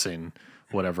sacrificing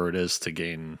whatever it is to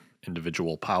gain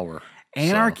individual power.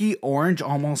 Anarchy orange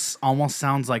almost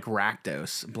sounds like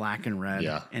Rakdos, black and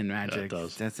red in Magic. Yeah, it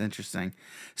does. That's interesting.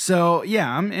 So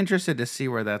I'm interested to see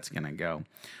where that's gonna go.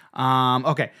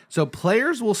 Okay, so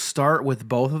players will start with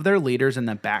both of their leaders in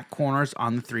the back corners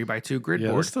on the 3x2 grid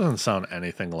board. This doesn't sound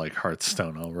anything like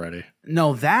Hearthstone already.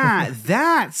 No,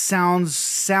 that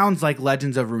sounds like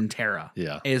Legends of Runeterra.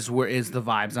 Yeah, is the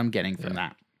vibes I'm getting from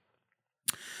that.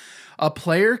 A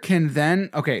player can then,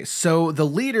 so the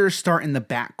leaders start in the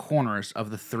back corners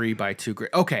of the 3x2 grid.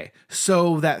 Okay,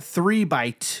 so that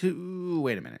 3x2,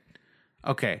 wait a minute.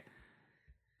 Okay,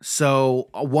 so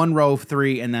one row of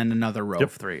 3 and then another row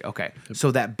of 3. Okay,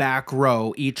 so that back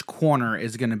row, each corner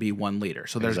is going to be one leader.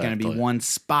 So there's going to be one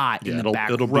spot in the back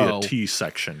row. It'll be a T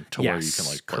section to where you can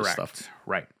like play stuff.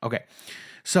 Right, okay.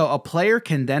 So a player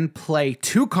can then play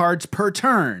 2 cards per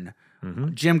turn.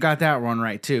 Jim got that one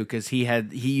right too, because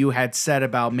you had said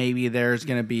about maybe there's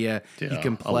going to be you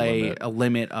can play a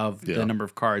limit of the number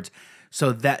of cards,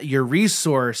 so that your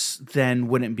resource then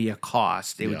wouldn't be a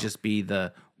cost. It would just be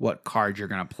what card you're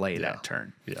going to play that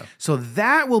turn. Yeah. So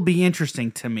that will be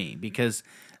interesting to me because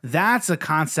that's a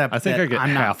concept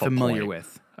I'm not familiar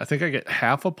with. I think I get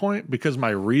half a point because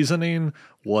my reasoning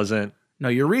wasn't. No,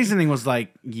 your reasoning was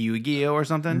like Yu-Gi-Oh or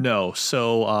something. No,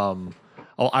 so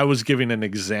I was giving an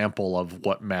example of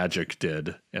what Magic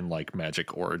did in like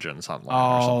Magic Origins Online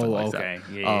or something like that.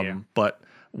 Yeah. But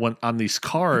when on these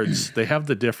cards, they have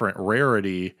the different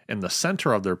rarity in the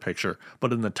center of their picture,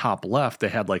 but in the top left, they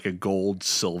had like a gold,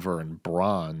 silver, and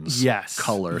bronze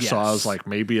color. Yes. So I was like,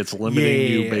 maybe it's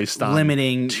limiting you based on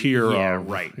tier of,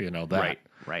 that.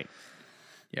 Right.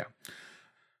 Yeah.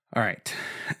 All right.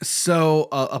 So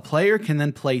a player can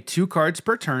then play 2 cards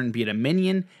per turn, be it a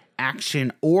minion,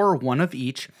 action, or one of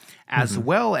each, as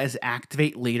well as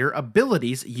activate later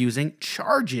abilities using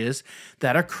charges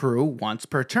that accrue once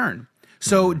per turn.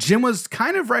 So Jim was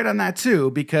kind of right on that too,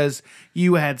 because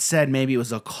you had said maybe it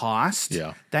was a cost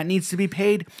that needs to be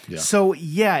paid. Yeah. So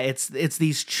yeah, it's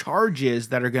these charges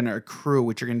that are going to accrue,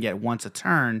 which you're going to get once a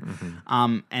turn.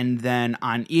 And then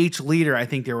on each leader, I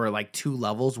think there were like 2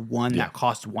 levels, one that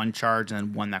cost 1 charge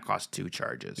and one that cost 2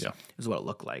 charges. Yeah, is what it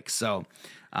looked like. So,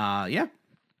 yeah.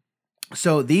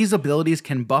 So these abilities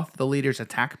can buff the leader's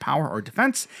attack power or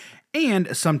defense,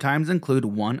 and sometimes include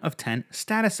 1 of 10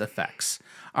 status effects.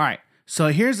 All right. So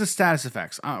here's the status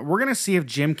effects. We're going to see if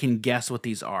Jim can guess what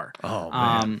these are. Oh,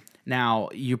 man. Now,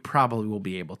 you probably will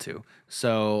be able to.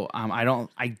 So I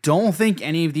don't think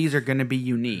any of these are going to be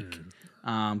unique,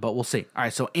 but we'll see. All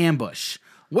right, so ambush.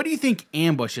 What do you think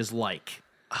ambush is like?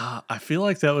 I feel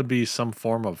like that would be some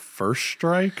form of first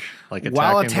strike, like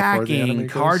while attacking,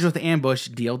 cards with ambush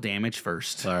deal damage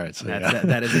first. All right, so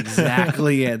that is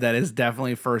exactly it. That is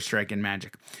definitely first strike in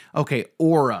Magic. Okay,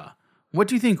 aura. What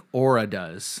do you think aura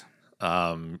does?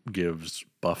 Gives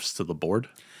buffs to the board.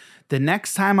 The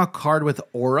next time a card with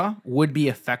aura would be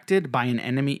affected by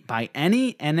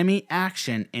any enemy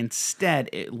action, instead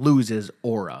it loses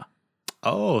aura.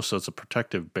 Oh, so it's a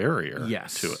protective barrier.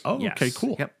 Yes. To it. Oh, yes. Okay,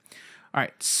 cool. Yep. All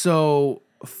right. So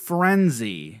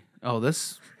frenzy.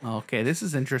 This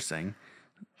is interesting.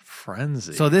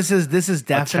 Frenzy. So this is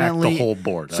definitely attack the whole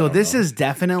board. So this is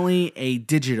definitely a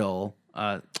digital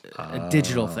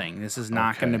thing. This is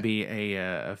not going to be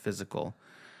a physical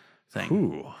thing.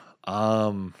 Ooh.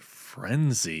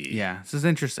 Frenzy. Yeah, this is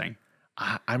interesting.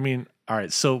 I mean, all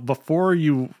right. So before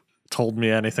you told me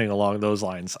anything along those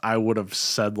lines, I would have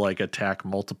said like attack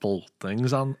multiple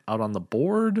things out on the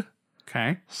board.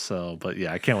 Okay. So, but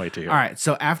yeah, I can't wait to hear. All right.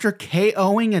 So after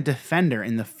KOing a defender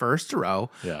in the first row,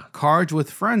 cards with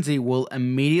frenzy will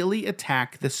immediately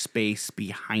attack the space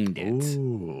behind it.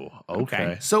 Ooh.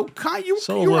 Okay. So you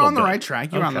were on the right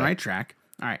track. You're on the right track.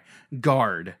 All right.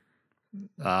 Guard.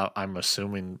 I'm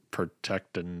assuming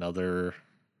protect another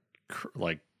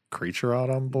creature out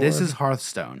on board. This is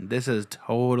Hearthstone. This is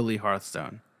totally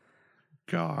Hearthstone.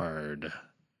 Guard.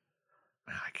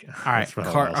 All right.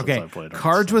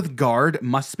 Cards with guard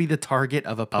must be the target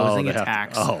of opposing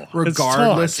attacks,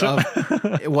 regardless of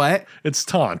what. It's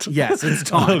taunt. Yes, it's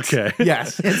taunt. Okay.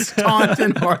 Yes, it's taunt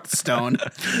in Hearthstone.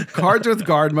 Cards with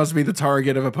guard must be the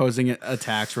target of opposing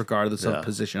attacks, regardless of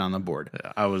position on the board.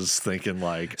 Yeah, I was thinking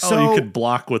you could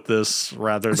block with this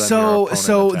rather than your opponent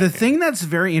attacking. The thing that's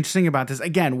very interesting about this,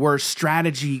 again, we're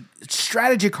strategy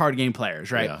card game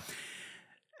players, right? Yeah.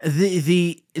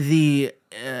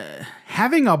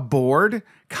 Having a board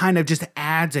kind of just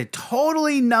adds a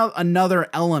totally another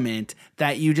element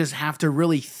that you just have to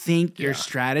really think your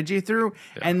strategy through.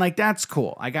 Yeah. And that's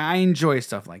cool. I enjoy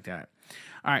stuff like that.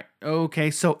 All right. Okay.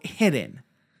 So hidden.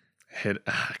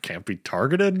 Can't be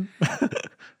targeted.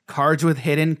 Cards with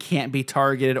hidden can't be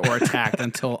targeted or attacked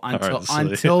until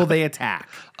they attack.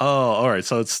 Oh, all right.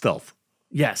 So it's stealth.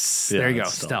 Yes. There you go.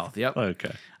 Stealth. Yep.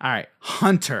 Okay. All right.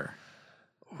 Hunter.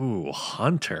 Ooh,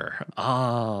 Hunter.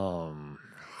 Man,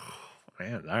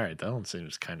 all right, that one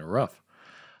seems kind of rough.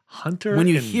 Hunter. When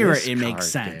you hear it, it makes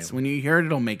sense. When you hear it,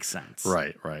 it'll make sense.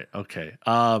 Right. Okay.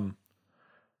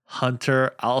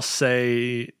 Hunter, I'll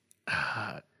say.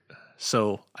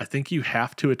 So I think you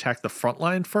have to attack the front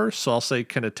line first. So I'll say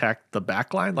can attack the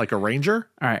back line like a ranger.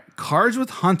 All right. Cards with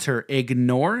Hunter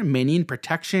ignore minion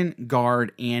protection,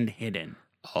 guard, and hidden.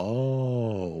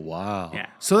 Oh, wow. Yeah.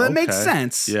 So that makes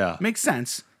sense. Yeah. Makes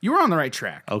sense. You were on the right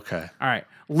track. Okay. All right.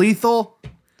 Lethal.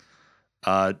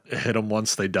 Hit them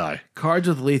once they die. Cards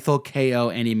with lethal KO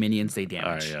any minions they damage.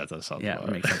 All right, yeah, that sounds that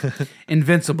makes sense.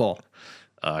 Invincible.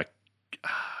 Come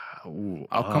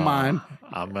on.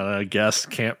 I'm going to guess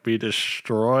can't be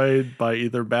destroyed by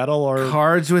either battle or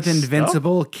cards with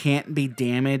invincible can't be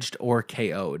damaged or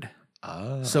KO'd.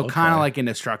 So kind of like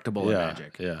indestructible in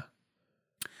Magic. Yeah.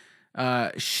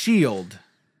 Shield.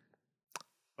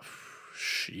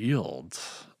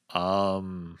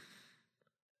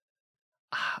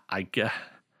 I guess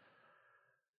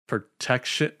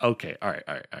protection. Okay. All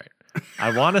right.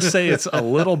 I want to say it's a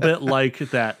little bit like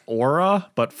that aura,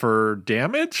 but for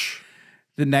damage.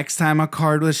 The next time a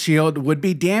card with shield would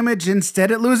be damaged,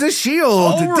 instead it loses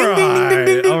shield. Ding, right.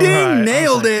 ding. Right.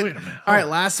 Nailed it. All right,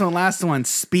 last one.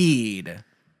 Speed.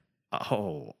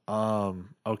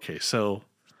 Okay, so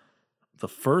the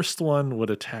first one would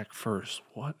attack first.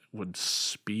 What would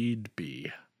speed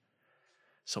be?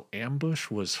 So ambush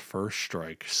was first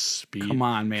strike. Speed. Come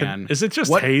on, man. Is it just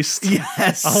What? haste?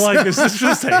 Yes. I'm like, is this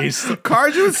just haste?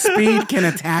 Cards with speed can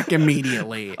attack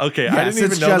immediately. Okay, Yes, I didn't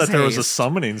even it's know just that there was a haste.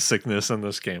 summoning sickness in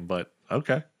this game, but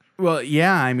okay. Well,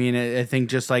 yeah, I mean, I think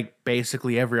just like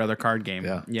basically every other card game.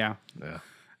 Yeah. Yeah. Yeah.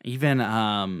 Even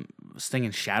Sting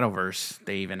and Shadowverse,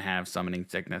 they even have summoning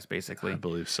sickness, basically. I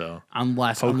believe so.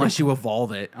 Unless you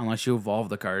evolve it. Unless you evolve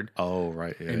the card. Oh,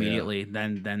 right. Yeah, Immediately,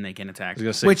 then they can attack.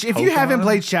 gonna say Which, if you haven't Pokemon?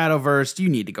 played Shadowverse, you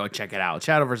need to go check it out.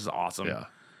 Shadowverse is awesome. Yeah.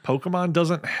 Pokemon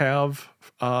doesn't have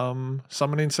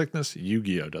summoning sickness.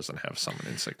 Yu-Gi-Oh doesn't have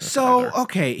summoning sickness. So, either.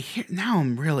 okay, now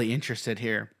I'm really interested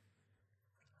here.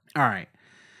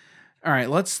 All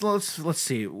right, let's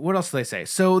see. What else do they say?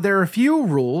 So there are a few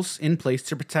rules in place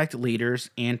to protect leaders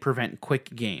and prevent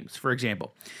quick games. For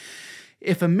example,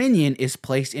 if a minion is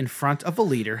placed in front of a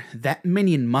leader, that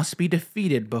minion must be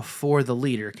defeated before the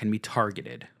leader can be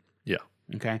targeted. Yeah.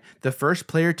 Okay. The first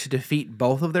player to defeat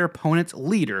both of their opponent's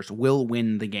leaders will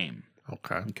win the game.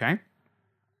 Okay. Okay.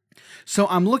 So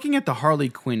I'm looking at the Harley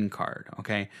Quinn card.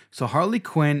 Okay. So Harley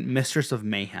Quinn, Mistress of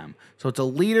Mayhem. So it's a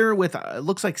leader with, it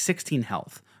looks like 16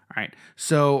 health. All right.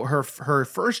 So her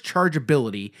first charge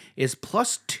ability is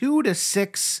 +2 to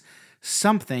 6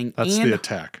 something. That's and the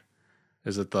attack.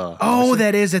 Is it the? Oh,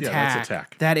 that is attack. Yeah, that's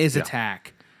attack. That is Yeah.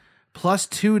 attack.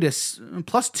 +2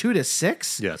 to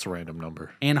 6. Yeah, it's a random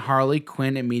number. And Harley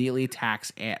Quinn immediately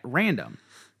attacks at random.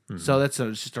 So that's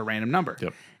just a random number.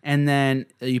 Yep. And then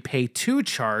you pay 2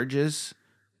 charges.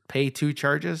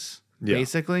 Yeah.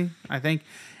 Basically, I think.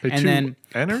 Hey, and then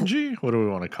energy? What do we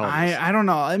want to call this? I don't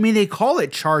know. I mean, they call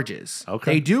it charges.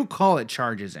 Okay. They do call it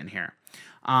charges in here.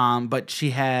 But she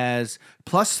has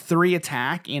 +3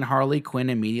 attack, and Harley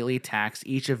Quinn immediately attacks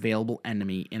each available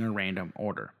enemy in a random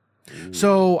order.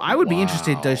 So I would be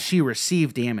interested. Does she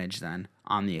receive damage then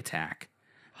on the attack?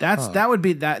 That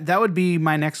would be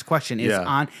my next question.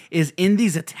 Is in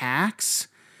these attacks,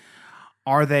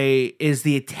 is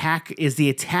the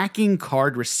attacking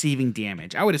card receiving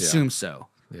damage? I would assume so.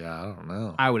 Yeah, I don't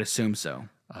know. I would assume so.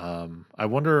 I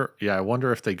wonder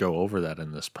if they go over that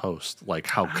in this post, like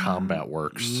how combat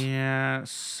works. Yeah,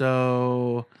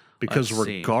 so Because let's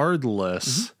see.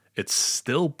 regardless, it's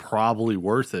still probably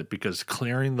worth it because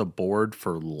clearing the board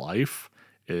for life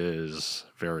is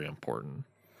very important.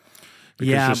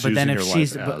 Because Yeah, just but then using if your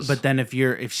she's life as- but then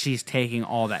if she's taking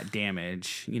all that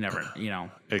damage, you never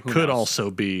it who could knows? also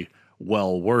be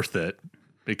well worth it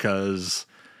because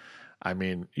I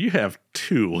mean, you have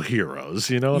 2 heroes,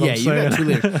 you know what I'm saying? you got 2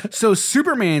 leaders. So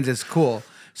Superman's is cool.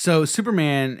 So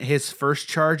Superman, his first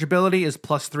charge ability is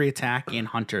 +3 attack and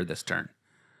Hunter this turn.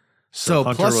 So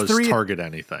Hunter was +3 target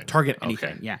anything. target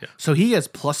anything. Okay, Yeah. So he has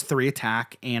 +3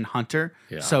 attack and Hunter.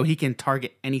 Yeah. So he can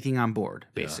target anything on board,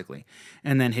 basically.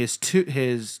 And then his two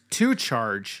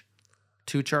charge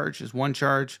is 1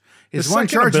 charge. His one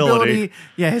second charge ability. ability.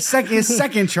 Yeah, his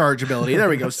second charge ability. There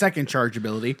we go. Second charge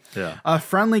ability. Yeah. A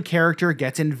friendly character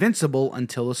gets invincible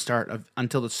until the start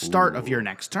of your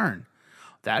next turn.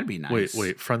 That'd be nice.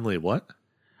 Wait, friendly what?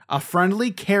 A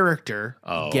friendly character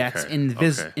gets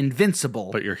okay. invincible.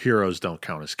 But your heroes don't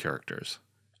count as characters.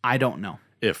 I don't know.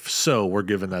 If so, we're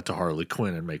giving that to Harley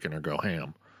Quinn and making her go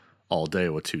ham all day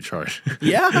with 2 charge.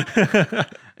 Yeah,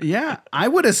 yeah. I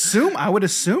would assume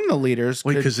the leaders.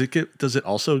 Wait, could, because does it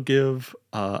also give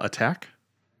attack?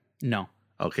 no,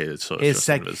 Okay, so it's his just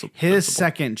second invincible.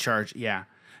 second charge. Yeah.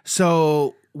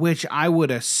 So, which I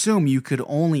would assume you could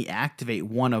only activate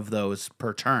one of those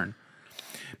per turn.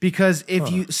 Because if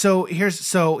here's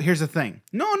the thing.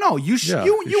 No, you Yeah,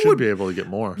 you should would be able to get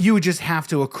more. you would just have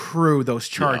to accrue those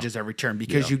charges every turn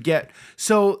because you get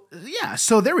so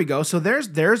there we go. So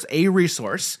there's a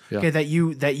resource that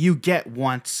you get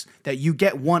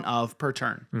one of per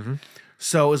turn. Mm-hmm.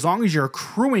 So as long as you're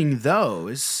accruing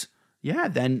those,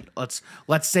 then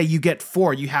let's say you get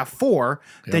 4, you have 4,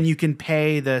 then you can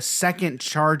pay the second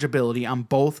charge ability on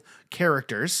both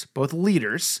characters, both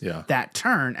leaders that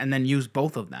turn, and then use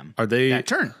both of them. Are they that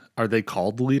turn? Are they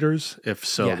called leaders? If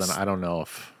so, Yes. then I don't know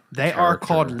if They are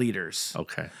called leaders.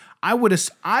 Okay. I would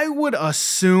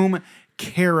assume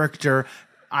character.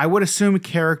 I would assume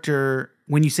character.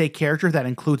 When you say character, that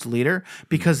includes leader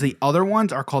because the other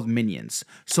ones are called minions.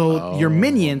 So your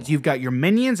minions, you've got your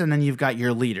minions, and then you've got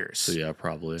your leaders. So yeah,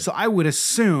 probably. So I would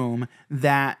assume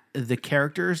that the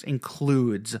characters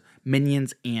includes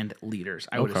minions and leaders.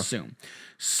 I would assume.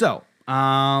 So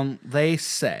they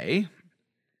say,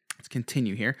 let's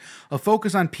continue here. A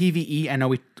focus on PvE. I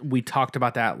know we talked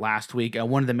about that last week.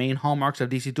 One of the main hallmarks of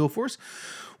DC Dual Force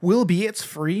will be its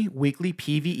free weekly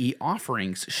PvE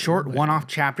offerings, short one-off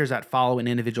chapters that follow an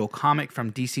individual comic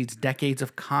from DC's decades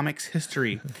of comics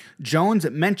history. Jones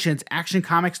mentions Action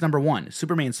Comics #1,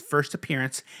 Superman's first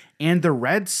appearance, and the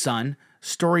Red Sun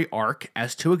story arc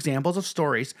as two examples of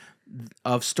stories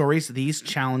these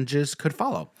challenges could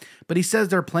follow. But he says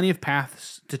there are plenty of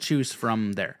paths to choose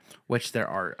from there, which there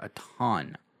are a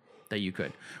ton that you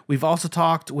could. We've also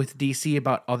talked with DC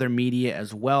about other media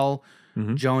as well.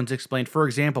 Jones explained, for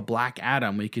example, Black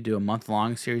Adam. We could do a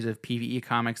month-long series of PvE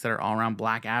comics that are all around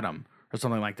Black Adam or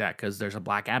something like that, because there's a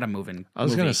Black Adam movie. I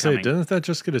was going to say, didn't that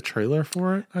just get a trailer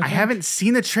for it? I haven't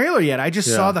seen the trailer yet. I just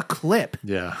saw the clip.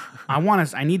 Yeah.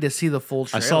 I need to see the full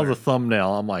trailer. I saw the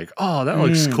thumbnail. I'm like, oh, that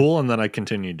looks cool. And then I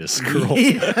continued to scroll.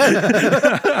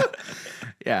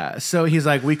 Yeah, so he's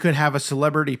like, we could have a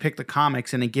celebrity pick the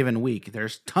comics in a given week.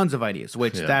 There's tons of ideas,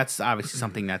 which that's obviously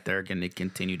something that they're going to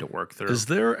continue to work through. Is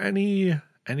there any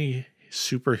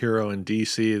superhero in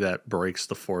DC that breaks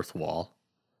the fourth wall?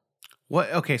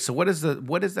 What? Okay, so what does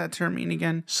that term mean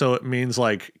again? So it means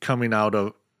like coming out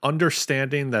of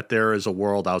understanding that there is a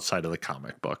world outside of the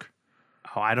comic book.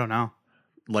 Oh, I don't know.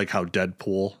 Like how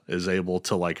Deadpool is able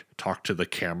to like talk to the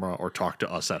camera or talk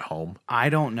to us at home. I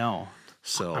don't know.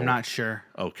 So I'm not sure.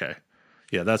 Okay.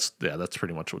 Yeah, that's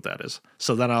pretty much what that is.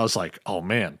 So then I was like, oh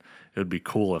man, it would be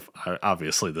cool if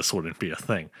obviously this wouldn't be a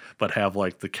thing, but have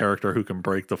like the character who can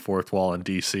break the fourth wall in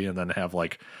DC, and then have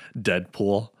like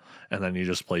Deadpool, and then you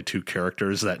just play two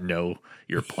characters that know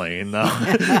you're playing now.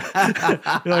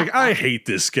 You're like, I hate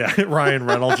this guy. Ryan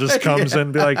Reynolds just comes in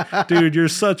and be like, dude, you're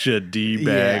such a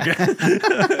D-bag.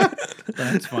 Yeah.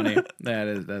 That's funny.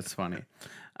 That's funny.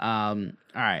 All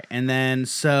right. And then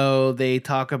so they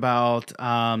talk about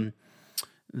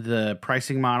the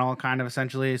pricing model, kind of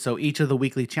essentially. So each of the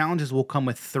weekly challenges will come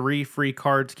with 3 free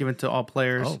cards given to all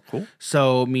players. Oh, cool.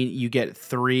 So I mean, you get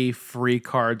 3 free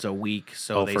cards a week.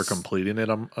 So for completing it,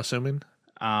 I'm assuming.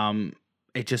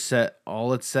 It just said,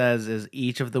 all it says is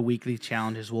each of the weekly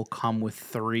challenges will come with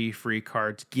 3 free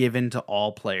cards given to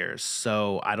all players.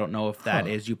 So I don't know if that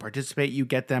is you participate, you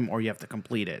get them, or you have to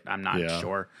complete it. I'm not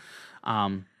sure.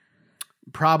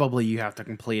 Probably you have to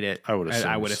complete it. I would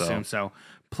assume so.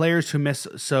 Players who miss,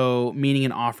 so meaning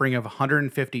an offering of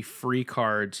 150 free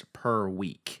cards per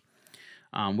week,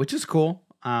 which is cool.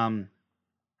 So,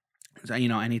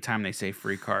 anytime they say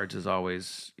free cards is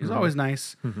always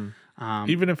nice. Mm-hmm.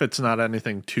 Even if it's not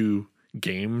anything too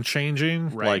game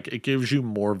changing, like it gives you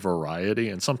more variety,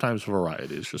 and sometimes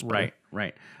variety is just better.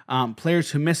 Right.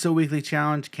 Players who miss a weekly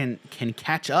challenge can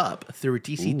catch up through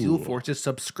DC Dual Force's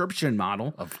subscription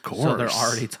model. Of course. So they're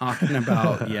already talking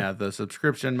about the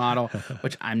subscription model,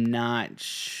 which I'm not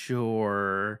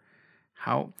sure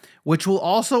how. Which will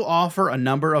also offer a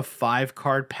number of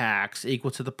 5-card packs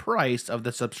equal to the price of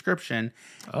the subscription,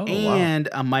 and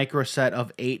a micro set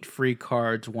of 8 free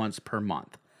cards once per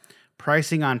month.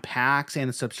 Pricing on packs and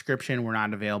the subscription were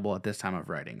not available at this time of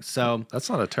writing. So that's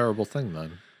not a terrible thing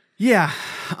then. Yeah.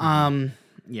 I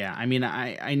mean,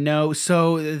 I know.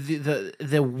 So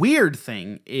the weird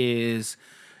thing is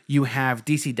you have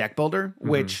DC Deck Builder,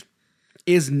 which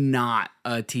is not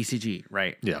a TCG,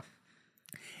 right? Yeah.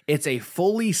 It's a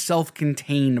fully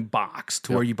self-contained box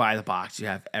to where you buy the box, you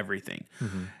have everything.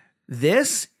 Mm-hmm.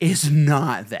 This is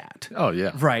not that. Oh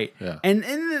yeah. Right. Yeah. And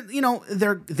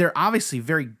they're obviously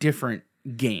very different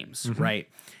games, right?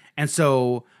 And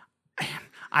so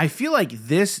I feel like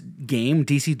this game,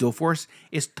 DC Dual Force,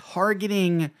 is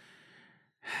targeting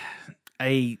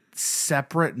a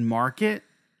separate market,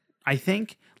 I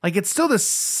think. Like, it's still the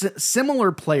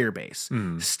similar player base.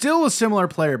 Still a similar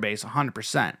player base,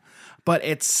 100%. But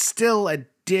it's still a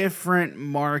different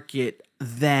market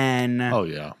than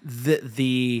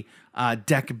the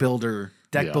deck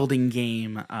building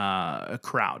game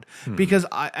crowd, because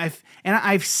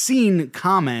I've seen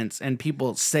comments and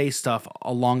people say stuff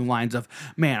along the lines of,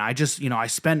 man, I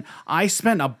spent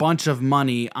a bunch of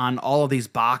money on all of these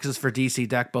boxes for DC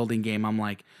deck building game. I'm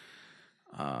like,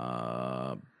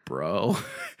 bro,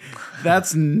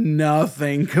 that's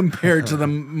nothing compared to the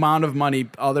amount of money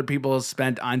other people have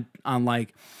spent on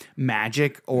like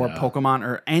Magic or Pokemon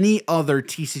or any other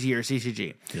TCG or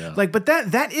CCG. Yeah. Like, but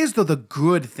that is the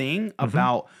good thing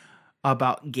about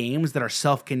games that are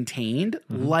self-contained,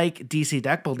 like DC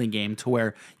deck building game, to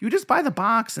where you just buy the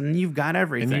box and you've got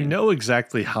everything. And you know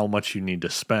exactly how much you need to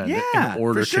spend in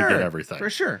order to get everything. For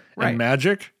sure. Right. And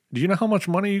Magic, do you know how much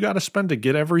money you got to spend to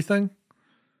get everything?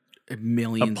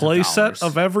 millions play of dollars. set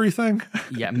of everything.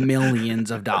 Yeah, millions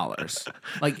of dollars.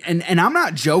 Like, and I'm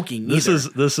not joking. This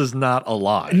is not a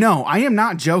lie. No, I am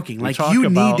not joking. Like, you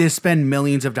need to spend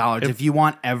millions of dollars if you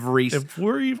want every. If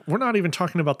we're not even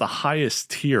talking about the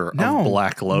highest tier of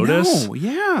Black Lotus. No,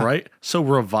 yeah, right. So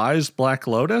revised Black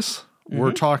Lotus,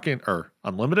 we're talking or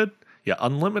unlimited. Yeah,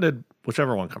 unlimited.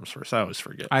 Whichever one comes first. I always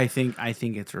forget. I think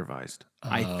it's revised.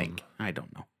 I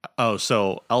don't know. Oh,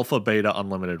 so alpha, beta,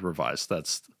 unlimited, revised.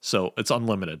 So it's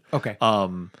unlimited. Okay.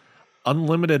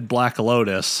 Unlimited Black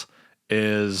Lotus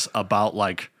is about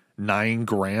like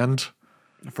 $9,000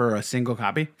 for a single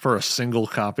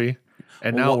copy.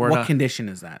 And now what condition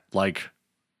is that? Like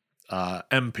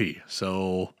MP,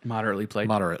 so moderately played.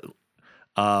 Moderate.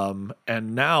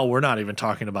 And now we're not even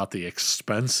talking about the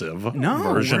expensive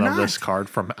version of this card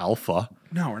from Alpha.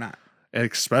 No, we're not.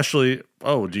 Especially,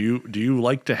 do you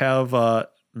like to have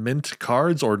mint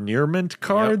cards or near mint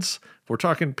cards? Yep. We're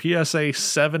talking PSA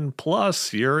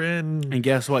 7+. You're in, and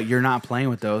guess what? You're not playing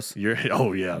with those.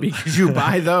 Because you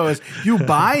buy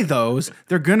those.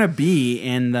 They're gonna be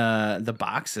in the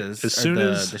boxes as soon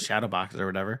as the shadow boxes or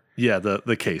whatever. Yeah,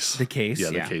 the case. The case.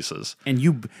 Yeah, the cases. And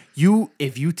you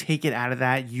if you take it out of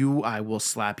that, I will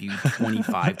slap you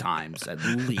 25 times at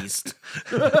least.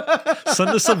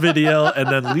 Send us a video and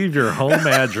then leave your home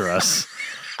address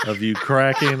of you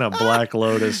cracking a Black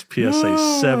Lotus PSA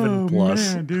 7+.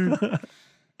 Man, dude.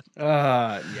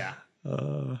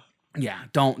 Yeah,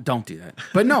 don't do that.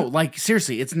 But no, like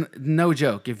seriously, it's no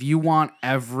joke. If you want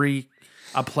a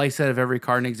playset of every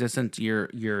card in existence,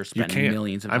 you're spending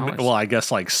millions of dollars. I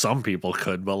guess like some people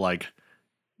could, but like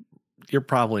you're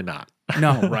probably not.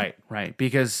 No, right.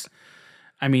 Because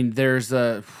I mean, there's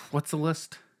what's the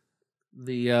list?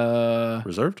 The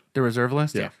reserved? The reserve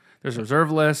list? Yeah. There's a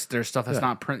reserve list. There's stuff that's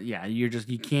not print. Yeah, you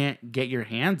can't get your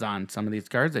hands on some of these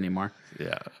cards anymore.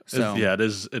 Yeah. So it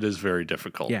is very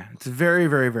difficult. Yeah, it's very,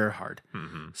 very, very hard.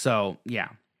 Mm-hmm. So yeah.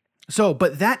 So,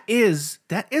 but that is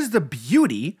the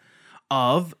beauty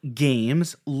of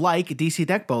games like DC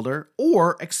Deck Builder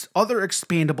or other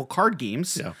expandable card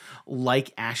games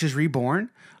like Ashes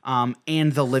Reborn,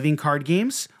 and the living card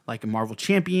games like Marvel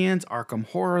Champions, Arkham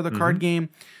Horror, the card game.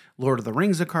 Lord of the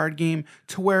Rings, a card game,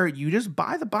 to where you just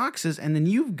buy the boxes and then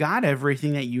you've got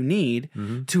everything that you need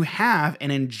to have an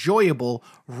enjoyable,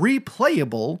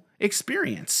 replayable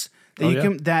experience.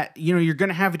 That you're going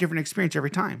to have a different experience every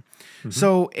time.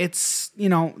 So it's,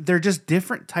 they're just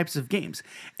different types of games.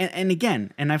 And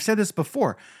again, and I've said this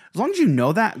before, as long as you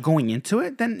know that going into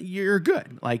it, then you're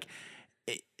good. Like,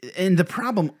 and the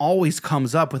problem always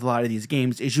comes up with a lot of these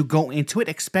games is you go into it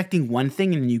expecting one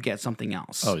thing and then you get something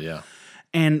else. Oh, yeah.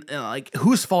 And like,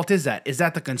 whose fault is that? Is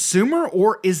that the consumer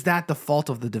or is that the fault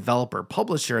of the developer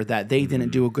publisher that they didn't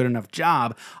do a good enough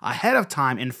job ahead of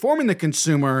time informing the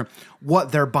consumer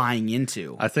what they're buying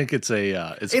into? I think it's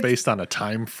based on a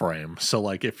time frame. So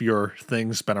like if your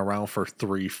thing's been around for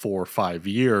 3, 4, 5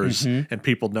 years and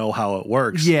people know how it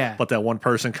works, but that one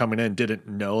person coming in didn't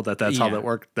know that's how that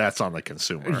worked, that's on the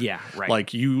consumer. Yeah, right.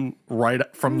 Like you right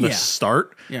from the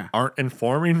start aren't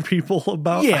informing people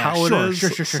about how it is.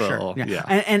 Sure. Yeah.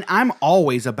 And I'm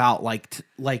always about like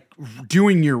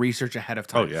doing your research ahead of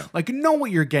time. Oh, yeah. Like know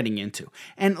what you're getting into.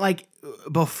 And like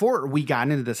before we got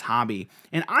into this hobby,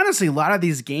 and honestly, a lot of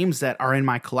these games that are in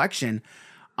my collection,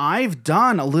 I've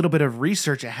done a little bit of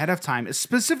research ahead of time,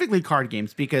 specifically card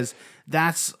games, because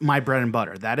that's my bread and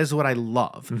butter. That is what I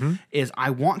love, is I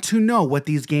want to know what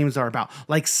these games are about.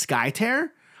 Like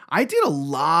Skytear, I did a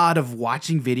lot of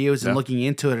watching videos and looking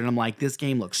into it, and I'm like, this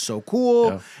game looks so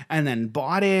cool, and then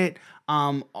bought it.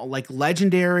 Like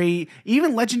Legendary,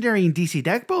 even Legendary in DC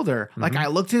Deck Builder. Like I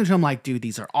looked into them, like, dude,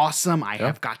 these are awesome. I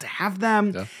have got to have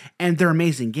them, and they're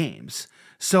amazing games.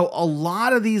 So a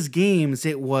lot of these games,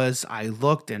 it was I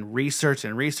looked and researched,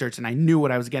 and I knew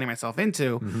what I was getting myself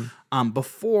into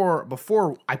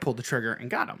before I pulled the trigger and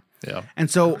got them. Yeah.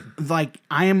 And so like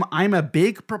I'm a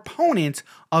big proponent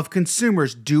of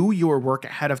consumers do your work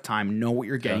ahead of time, know what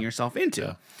you're getting yourself into.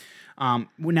 Yeah.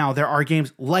 Now there are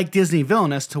games like Disney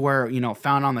Villainous to where,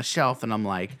 found on the shelf and I'm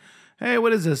like, hey,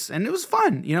 what is this? And it was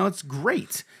fun, it's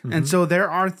great. And so there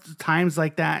are times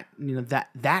like that,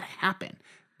 that happen.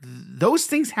 Those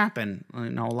things happen, a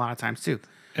lot of times too.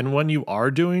 And when you are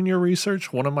doing your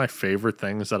research, one of my favorite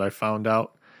things that I found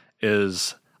out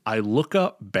is I look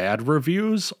up bad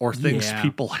reviews or things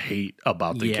people hate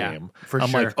about the game.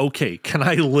 I'm like, okay, can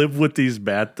I live with these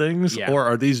bad things? Yeah. Or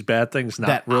are these bad things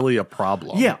not really a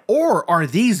problem? Yeah. Or are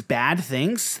these bad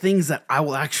things that I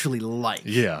will actually like?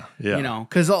 Yeah. Yeah.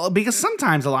 Because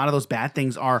sometimes a lot of those bad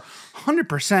things are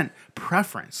 100%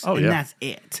 preference. And that's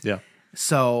it. Yeah.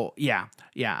 So yeah,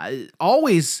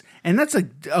 always, and that's a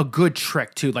good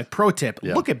trick too. Like pro tip,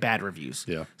 look at bad reviews.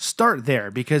 Yeah. Start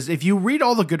there, because if you read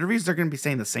all the good reviews, they're going to be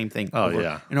saying the same thing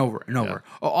over and over and over.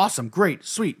 Oh, awesome, great,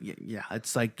 sweet. Yeah,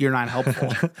 it's like you're not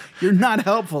helpful. You're not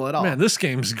helpful at all. Man, this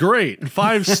game's great.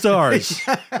 5 stars.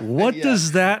 What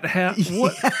does that have?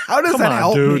 What? How does that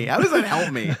help me? How does that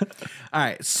help me? All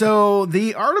right, so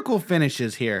the article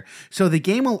finishes here. So the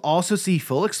game will also see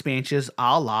full expansions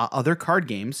a la other card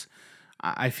games.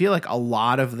 I feel like a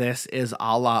lot of this is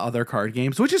a la other card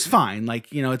games, which is fine. Like,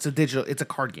 it's a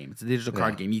card game. It's a digital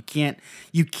card game. You can't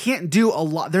do a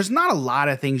lot. There's not a lot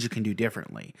of things you can do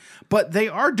differently, but they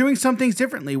are doing some things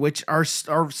differently, which are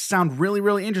sound really,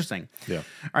 really interesting. Yeah.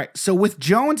 All right. So with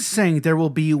Jones saying there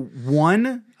will be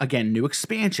one, again, new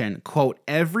expansion, quote,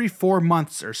 every 4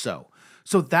 months or so.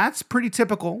 So that's pretty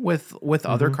typical with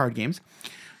other card games.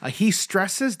 He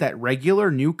stresses that regular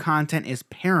new content is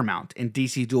paramount in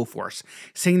DC Dual Force,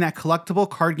 saying that collectible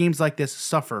card games like this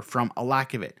suffer from a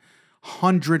lack of it.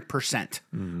 100%.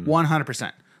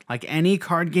 100%. Like any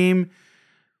card game,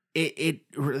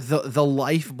 the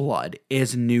lifeblood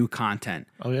is new content.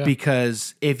 Oh, yeah.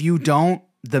 Because if you don't,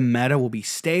 the meta will be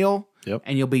stale, Yep.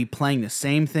 and you'll be playing the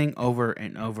same thing over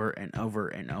and over and over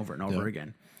and over and over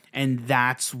again. And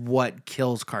that's what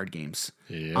kills card games,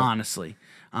 honestly.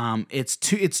 It's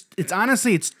two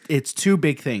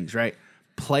big things, right?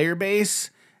 Player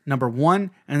base, number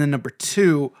one, and then number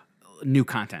two, new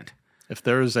content. If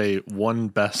there is a one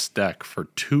best deck for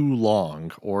too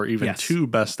long, or even two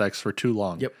best decks for too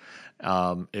long,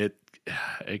 it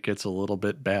gets a little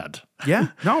bit bad. Yeah,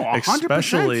 no, 100%.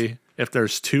 Especially if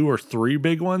there's 2 or 3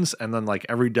 big ones, and then like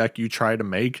every deck you try to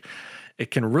make, it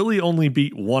can really only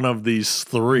beat one of these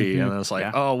 3. And it's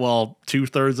like, oh, well,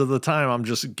 2/3 of the time I'm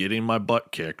just getting my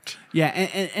butt kicked. Yeah.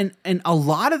 And a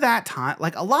lot of that time,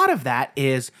 like a lot of that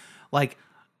is like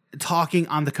talking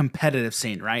on the competitive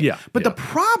scene, right? Yeah. But the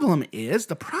problem is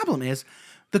the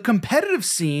competitive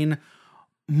scene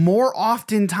more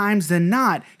oftentimes than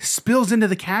not spills into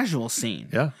the casual scene.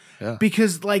 Yeah. Yeah.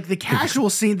 Because like the casual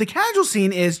scene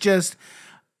is just,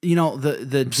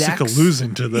 the decks. Sick of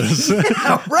losing to this.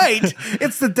 Yeah, right.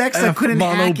 It's the decks that couldn't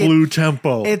hack it. Blue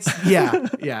tempo. It's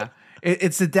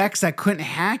It's the decks that couldn't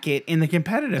hack it in the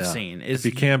competitive scene. If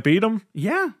you can't beat them,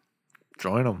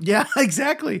 join them. Yeah,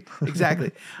 exactly. All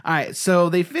right, so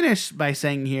they finish by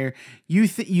saying here, you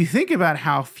think about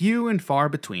how few and far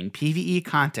between PvE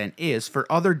content is for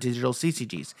other digital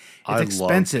CCGs. It's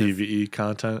expensive. Love PvE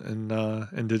content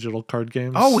in digital card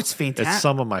games. Oh, it's fantastic. It's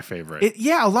some of my favorite.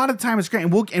 A lot of the time it's great,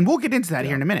 and we'll get into that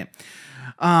here in a minute.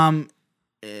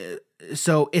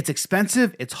 So it's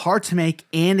expensive, it's hard to make,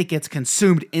 and it gets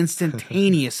consumed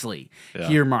instantaneously.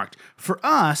 Here marked. For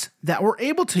us, that we're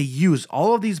able to use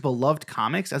all of these beloved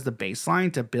comics as the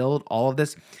baseline to build all of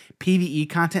this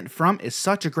PvE content from is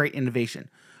such a great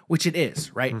innovation, which it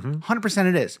is, right? 100%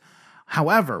 it is.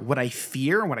 However, what I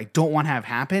fear and what I don't want to have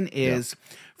happen is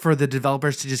for the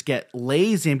developers to just get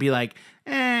lazy and be like,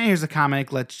 here's a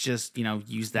comic, let's just,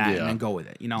 use that and then go with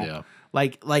it,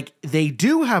 Like they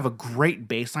do have a great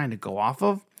baseline to go off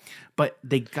of, but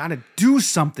they got to do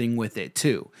something with it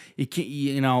too. You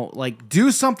can,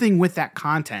 do something with that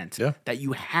content that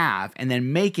you have, and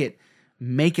then make it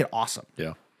awesome.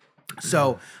 Yeah.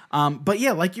 So, but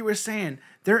yeah, like you were saying,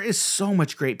 there is so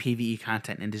much great PvE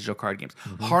content in digital card games.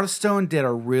 Hearthstone did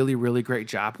a really, really great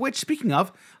job. Which, speaking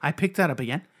of, I picked that up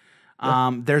again.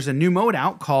 There's a new mode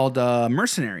out called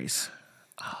Mercenaries.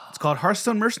 It's called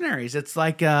Hearthstone Mercenaries. It's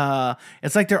like their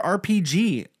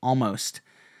RPG almost.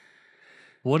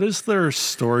 What is their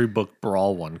storybook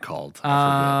brawl one called?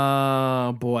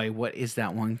 Boy, what is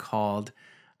that one called?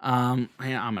 I'm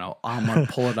gonna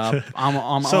pull it up.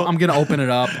 I'm gonna open it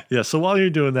up. Yeah. So while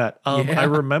you're doing that, I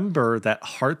remember that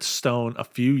Hearthstone a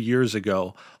few years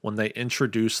ago when they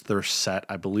introduced their set.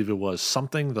 I believe it was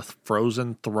something the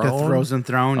Frozen Throne. The Frozen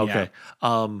Throne. Okay.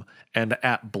 Yeah. And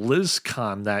at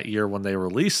BlizzCon that year when they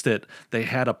released it, they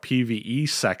had a PvE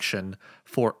section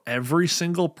for every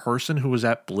single person who was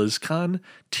at BlizzCon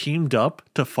teamed up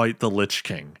to fight the Lich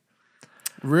King.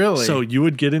 Really? So you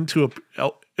would get into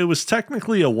it was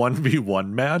technically a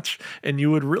 1v1 match, and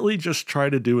you would really just try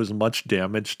to do as much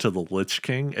damage to the Lich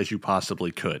King as you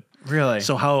possibly could. Really?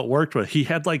 So how it worked was he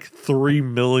had like 3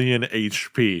 million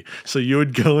HP. So you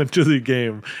would go into the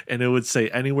game and it would say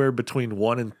anywhere between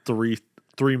 1 and 3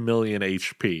 3 million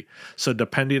HP. So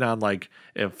depending on like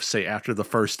if say after the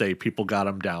first day people got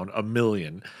him down 1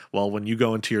 million, well when you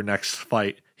go into your next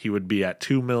fight he would be at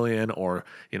 2 million, or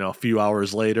a few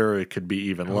hours later it could be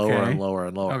even lower and lower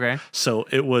and lower. Okay. So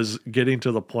it was getting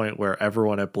to the point where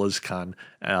everyone at BlizzCon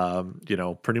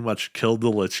pretty much killed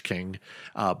the Lich King,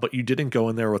 but you didn't go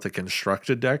in there with a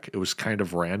constructed deck. It was kind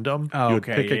of random. You would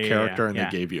pick a character and they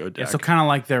gave you a deck. Yeah, so kind of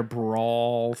like their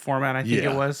Brawl format, I think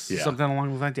it was. Yeah. Something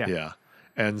along those lines. Yeah.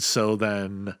 And so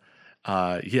then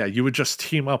you would just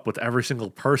team up with every single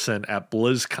person at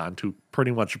BlizzCon to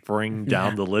pretty much bring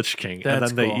down the Lich King. And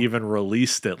then they even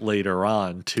released it later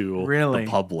on to the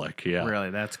public. Yeah.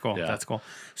 Really? That's cool. Yeah. That's cool.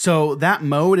 So that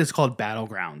mode is called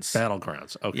Battlegrounds.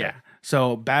 Battlegrounds. Okay. Yeah.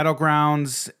 So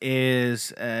Battlegrounds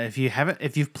is if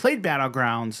you've played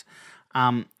Battlegrounds,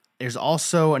 there's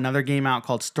also another game out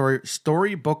called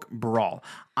Storybook Brawl.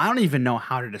 I don't even know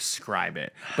how to describe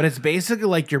it, but it's basically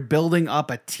like you're building up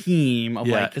a team of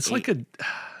it's kind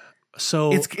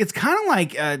of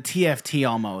like a TFT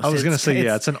almost. I was going to say,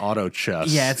 it's an auto chess.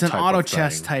 Yeah, it's an auto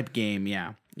chess type game.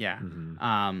 Yeah. Yeah.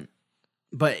 Mm-hmm.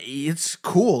 But it's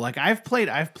cool. Like I've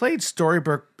played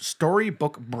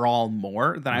Storybook Brawl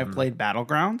more than I've played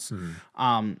Battlegrounds.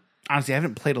 Honestly, I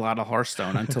haven't played a lot of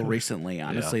Hearthstone until recently.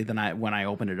 Honestly, when I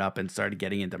opened it up and started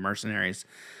getting into Mercenaries,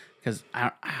 because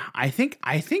I think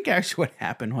actually what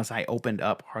happened was I opened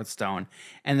up Hearthstone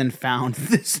and then found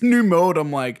this new mode.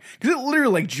 I'm like, because it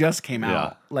literally just came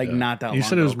out not that long ago. You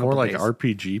said it was more like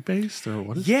RPG based, or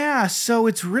what is it? Yeah, so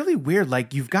it's really weird.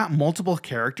 Like you've got multiple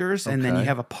characters and then you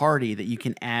have a party that you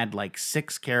can add like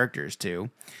 6 characters to.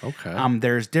 Okay.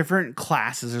 There's different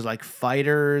classes. There's like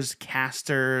fighters,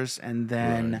 casters, and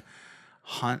then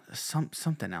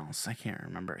something else. I can't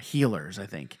remember. Healers, I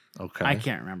think. Okay. I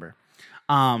can't remember.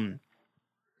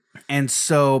 And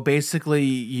so basically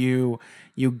you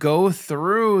go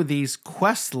through these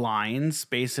quest lines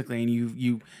basically, and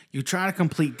you try to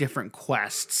complete different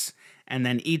quests, and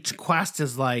then each quest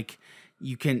is like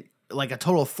you can like a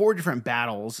total of 4 different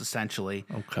battles essentially.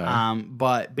 Okay.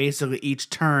 But basically each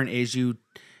turn is you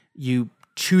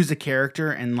choose a character,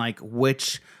 and like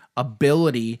which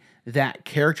ability that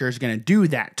character is going to do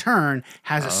that turn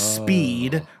has a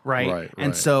speed, right?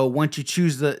 And so once you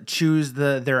choose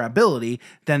their ability,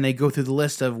 then they go through the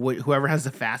list of whoever has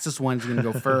the fastest one is going to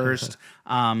go first.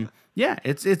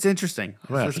 It's interesting. I'm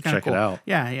gonna have to check it out.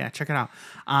 Yeah, check it out.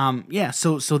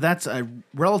 So that's a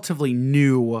relatively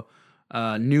new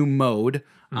mode.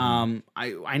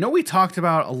 I know we talked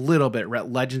about a little bit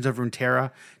Legends of Runeterra.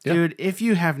 Dude, if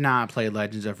you have not played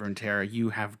Legends of Runeterra, you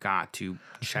have got to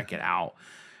check it out.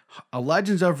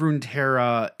 Legends of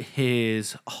Runeterra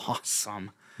is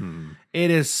awesome. It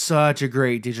is such a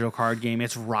great digital card game.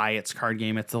 It's Riot's card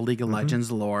game. It's the League of Legends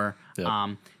lore.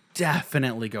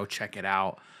 Definitely go check it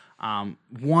out.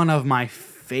 One of my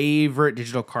favorite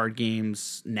digital card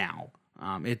games now.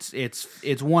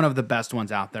 It's one of the best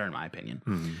ones out there in my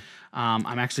opinion. I'm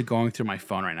actually going through my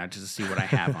phone right now just to see what I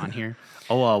have on here.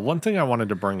 One thing I wanted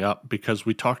to bring up, because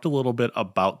we talked a little bit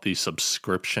about the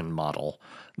subscription model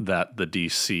that the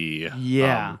DC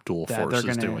Dual Force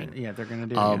is doing. Yeah, they're going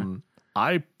to do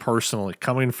I personally,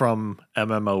 coming from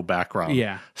MMO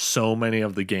background, so many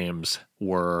of the games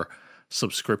were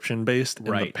subscription based in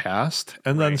the past,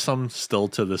 and then some still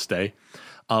to this day.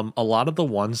 A lot of the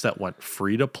ones that went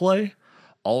free to play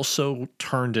also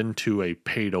turned into a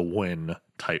pay to win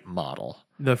type model.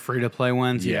 The free-to-play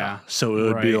ones, So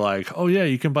it would be like,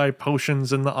 you can buy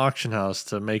potions in the auction house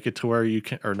to make it to where you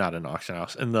can, or not an auction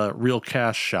house, in the real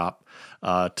cash shop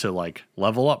to like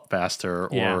level up faster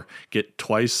or get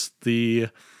twice the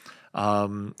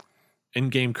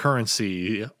in-game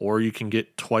currency, or you can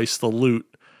get twice the loot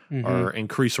or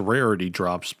increase rarity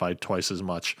drops by twice as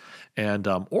much. And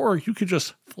or you could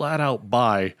just flat out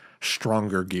buy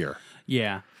stronger gear.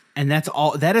 Yeah. And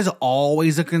that is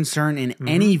always a concern in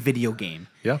any video game.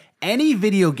 Yeah. Any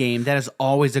video game, that is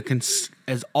always a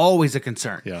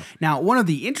concern. Yeah. Now, one of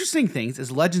the interesting things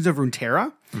is Legends of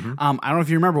Runeterra. I don't know if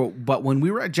you remember, but when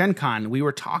we were at Gen Con, we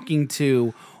were talking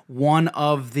to one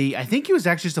of the, I think he was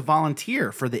actually just a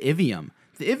volunteer for the Evium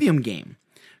game.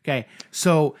 Okay.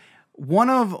 So one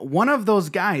of those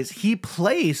guys, he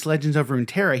plays Legends of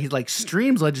Runeterra. He like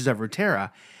streams Legends of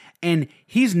Runeterra, and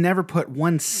he's never put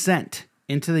 1 cent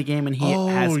into the game, and he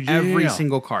has every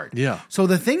single card. Yeah. So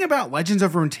the thing about Legends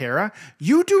of Runeterra,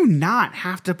 you do not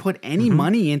have to put any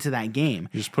money into that game.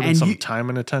 You just put in some time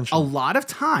and attention. A lot of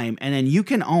time, and then you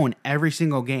can own every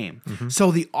single game.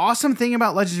 So the awesome thing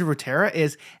about Legends of Runeterra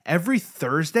is every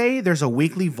Thursday there's a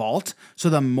weekly vault. So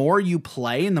the more you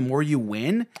play and the more you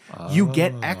win, you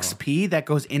get XP that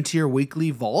goes into your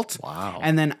weekly vault. Wow.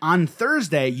 And then on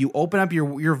Thursday, you open up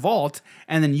your vault,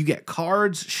 and then you get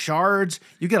cards, shards.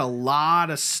 You get a lot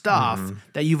of stuff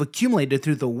that you've accumulated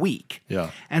through the week.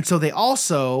 Yeah. And so they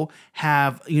also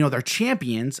have, their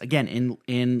champions, again,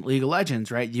 in League of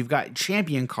Legends, right? You've got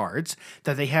champion cards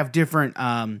that they have different,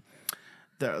 what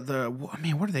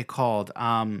are they called?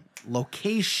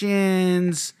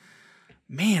 Locations.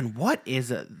 Man, what is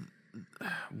the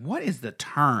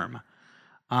term?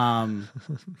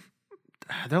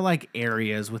 They're like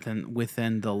areas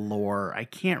within the lore. I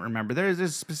can't remember. There's a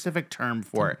specific term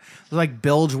for it. There's like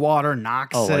Bilgewater, Noxus.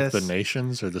 Oh, like the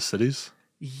nations or the cities?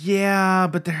 Yeah,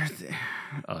 but they're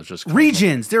just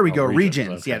regions. There we go.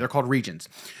 Regions. Okay. Yeah, they're called regions.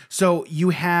 So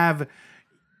you have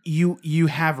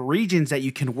regions that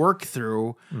you can work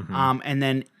through, and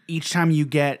then each time you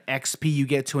get XP, you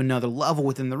get to another level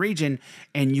within the region,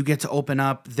 and you get to open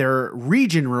up their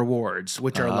region rewards,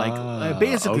 which are like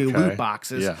basically loot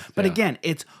boxes. Yeah, but again,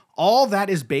 it's all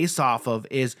that is based off of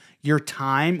is your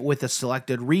time with a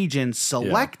selected region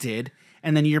selected.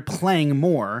 And then you're playing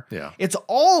more. Yeah. It's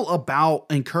all about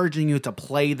encouraging you to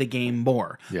play the game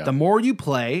more. Yeah. The more you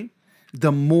play,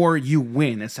 the more you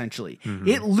win, essentially.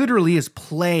 It literally is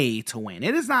play to win.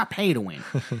 It is not pay to win.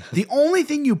 The only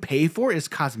thing you pay for is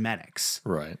cosmetics.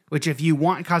 Right. Which if you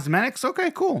want cosmetics,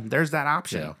 okay, cool. There's that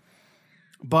option. Yeah.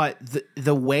 But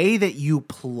the way that you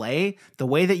play, the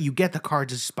way that you get the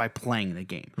cards is just by playing the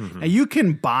game. Now you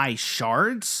can buy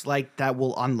shards like that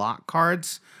will unlock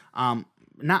cards.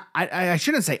 I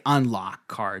shouldn't say unlock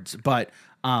cards, but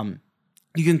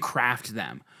you can craft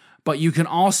them. But you can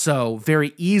also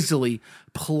very easily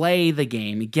play the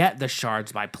game, get the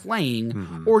shards by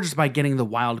playing, or just by getting the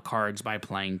wild cards by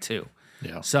playing too.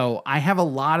 Yeah. So I have a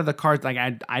lot of the cards. Like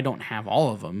I don't have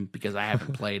all of them because I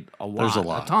haven't played There's a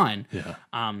lot. a ton. Yeah.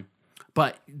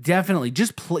 But definitely,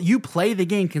 just you play the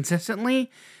game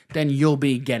consistently, then you'll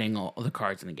be getting all the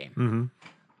cards in the game.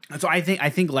 So I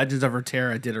think Legends of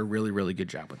Runeterra did a really, really good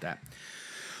job with that.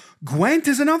 Gwent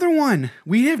is another one.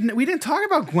 We didn't talk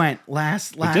about Gwent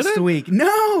last week. No.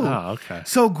 Oh, okay.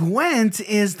 So Gwent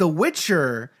is The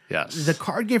Witcher. Yes. The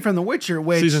card game from The Witcher,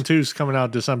 which Season 2 is coming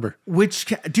out December.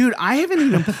 Dude, I haven't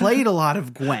even played a lot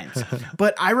of Gwent,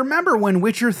 but I remember when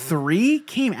Witcher 3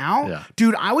 came out. Yeah.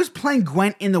 Dude, I was playing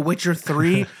Gwent in The Witcher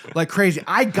 3 like crazy.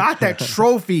 I got that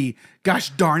trophy, gosh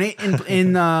darn it,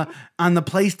 in on the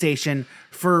PlayStation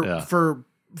for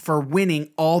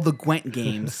winning all the Gwent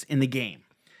games in the game.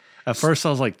 At first, I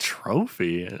was like,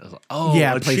 trophy? I was like, oh,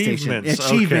 yeah, achievements. PlayStation.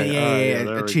 Achievement, okay.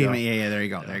 yeah. Achievement, yeah, there you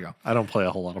go, there you go. I don't play a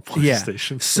whole lot of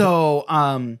PlayStation.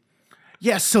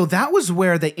 Yeah. So that was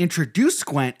where they introduced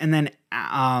Gwent, and then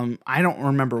I don't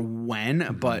remember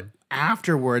when, but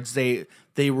afterwards they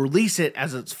release it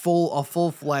as a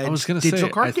full-fledged digital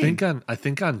card game. I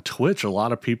think on Twitch, a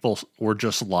lot of people were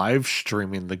just live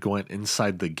streaming the Gwent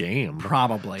inside the game.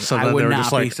 Probably. So I then would they were not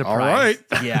just be like, surprised.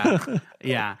 all right.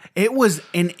 Yeah. It was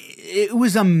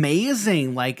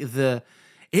amazing.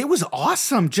 It was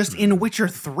awesome just in Witcher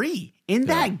 3. In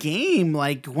that game,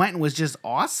 like Gwent was just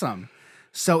awesome.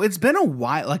 So it's been a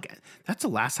while. Like that's the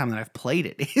last time that I've played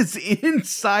it. It's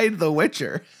inside The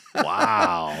Witcher.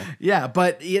 Wow. Yeah,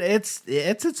 but it's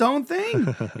its own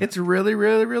thing. It's really,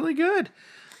 really, really good.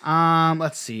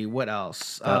 Let's see what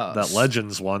else. That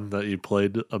Legends one that you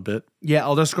played a bit. Yeah,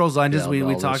 Elder Scrolls Legends. Yeah,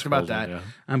 we talked about that.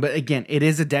 Yeah. But again, it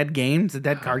is a dead game. It's a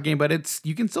dead card game, but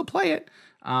you can still play it.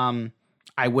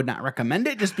 I would not recommend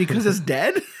it just because it's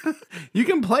dead. You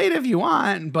can play it if you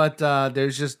want, but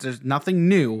there's nothing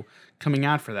new coming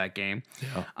out for that game.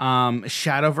 Yeah.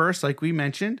 Shadowverse, like we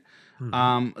mentioned.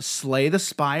 Slay the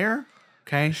Spire.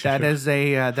 Okay, that is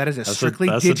a strictly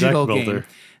digital game.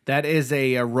 That is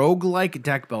a roguelike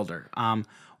deck builder.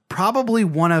 Probably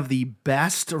one of the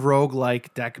best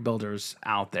roguelike deck builders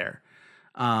out there.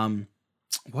 I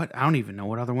don't even know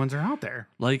what other ones are out there.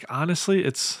 Like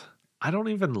honestly, I don't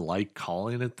even like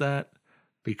calling it that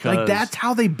because like that's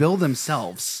how they build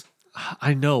themselves.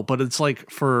 I know, but it's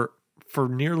like for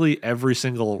nearly every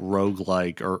single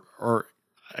roguelike or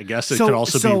I guess it could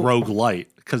also be roguelite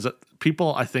because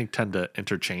people I think tend to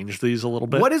interchange these a little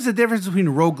bit. What is the difference between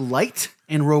roguelite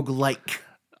and roguelike?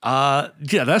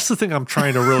 Yeah, that's the thing I'm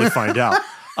trying to really find out.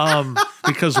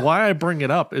 Because why I bring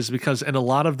it up is because in a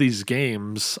lot of these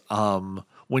games,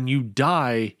 when you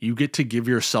die, you get to give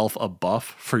yourself a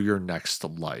buff for your next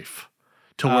life.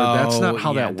 To where that's not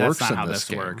how that works that's not in how this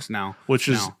game. works. No. Which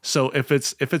is so if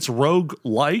it's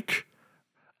rogue-like,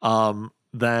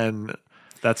 then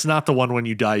that's not the one when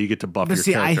you die you get to buff your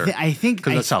character. I think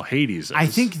because that's how Hades is. I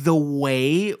think the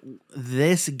way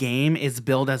this game is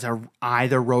billed as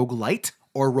either roguelite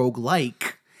or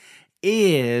roguelike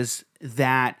is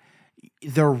that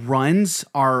the runs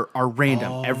are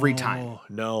random every time.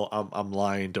 No, I'm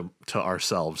lying to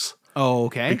ourselves. Oh,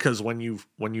 okay. Because when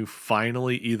you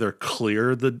finally either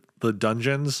clear the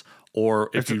dungeons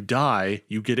or if you die,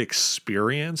 you get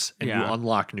experience and you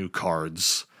unlock new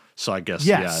cards. So I guess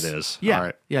it is. Yeah. All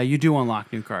right. Yeah, you do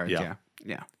unlock new cards. Yeah.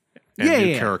 And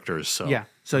new characters. So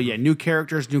new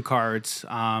characters, new cards.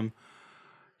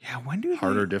 When do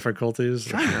harder difficulties?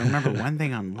 I'm trying to remember when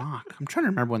they unlock. I'm trying to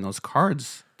remember when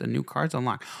the new cards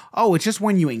unlock. Oh, it's just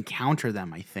when you encounter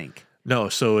them, I think. No,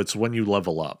 so it's when you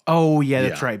level up. Oh, yeah,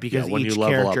 that's right. Because when each you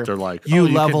level character, up, they're like, you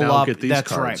can level now up. get these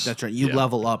That's cards. right. You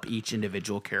level up each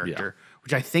individual character,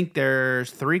 which I think there's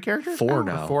 3 characters. Four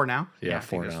now. 4 now. Yeah,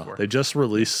 4 now. 4. They just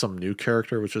released some new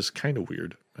character, which is kind of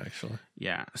weird, actually.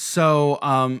 Yeah. So,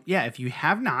 if you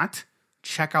have not,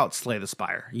 check out Slay the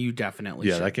Spire. You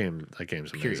definitely should. that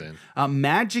game's amazing.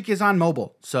 Magic is on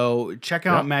mobile, so check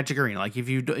out Magic Arena. Like if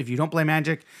you don't play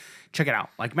Magic, check it out.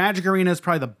 Like Magic Arena is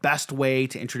probably the best way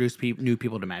to introduce new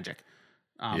people to Magic.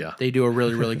 They do a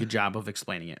really, really good job of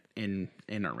explaining it in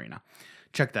Arena.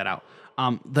 Check that out.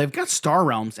 They've got Star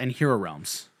Realms and Hero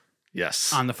Realms.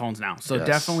 Yes. On the phones now, so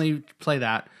definitely play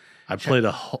that. I played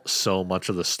so much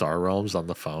of the Star Realms on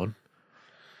the phone.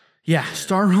 Yeah,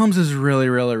 Star Realms is really,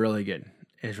 really, really good.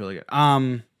 It's really good.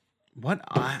 I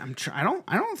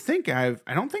don't think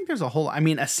there's a whole. I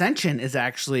mean, Ascension is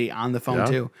actually on the phone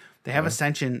too. They have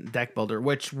Ascension deck builder,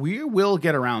 which we will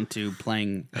get around to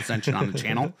playing Ascension on the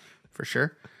channel for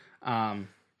sure.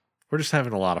 We're just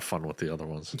having a lot of fun with the other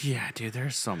ones. Yeah, dude,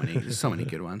 there's so many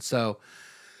good ones. So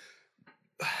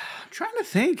I'm trying to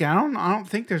think. I don't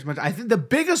think there's much. I think the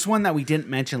biggest one that we didn't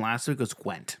mention last week was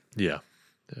Gwent. Yeah.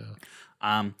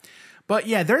 But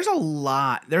yeah, there's a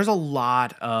lot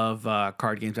of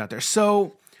card games out there.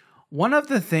 So one of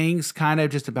the things kind of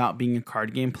just about being a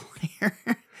card game player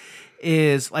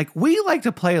is like we like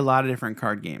to play a lot of different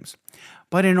card games.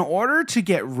 But in order to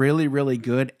get really, really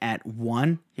good at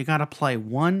one, you got to play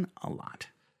one a lot.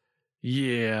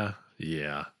 Yeah.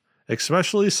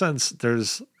 Especially since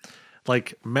there's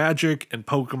like Magic and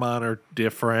Pokemon are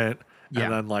different. Yeah.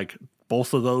 And then like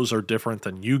both of those are different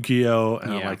than Yu-Gi-Oh!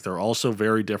 And like they're also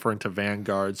very different to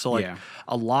Vanguard. So like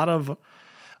a lot of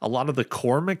the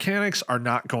core mechanics are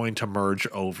not going to merge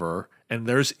over. And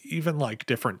there's even like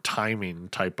different timing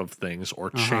type of things or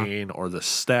chain or the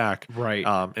stack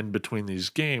in between these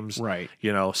games. Right.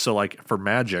 You know, so like for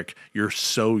Magic, you're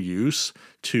so used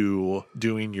to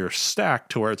doing your stack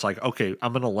to where it's like, okay,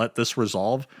 I'm going to let this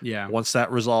resolve. Yeah. Once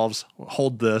that resolves,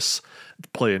 hold this,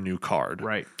 play a new card.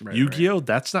 Right. Yu-Gi-Oh!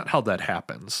 That's not how that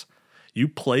happens. You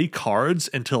play cards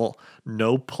until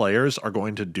no players are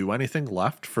going to do anything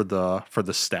left for the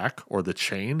stack or the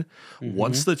chain. Mm-hmm.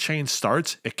 Once the chain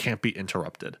starts, it can't be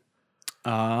interrupted.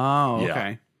 Oh, okay.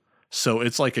 Yeah. So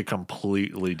it's like a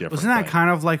completely different Wasn't that thing. kind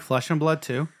of like Flesh and Blood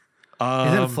too?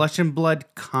 Isn't Flesh and Blood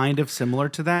kind of similar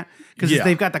to that? Because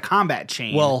they've got the combat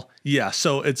chain. Well, yeah.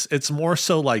 So it's more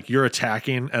so like you're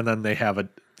attacking, and then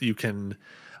you can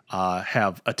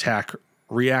have attack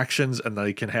reactions, and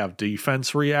they can have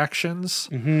defense reactions.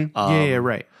 Mm-hmm.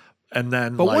 Right. And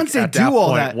then, but once they do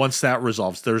all that, once that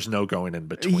resolves, there's no going in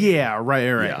between. Yeah, right.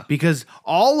 Yeah. Because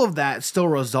all of that still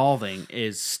resolving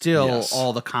is still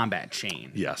all the combat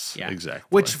chain. Yes, exactly.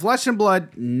 Which Flesh and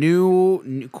Blood new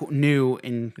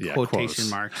in quotation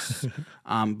marks,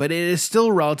 but it is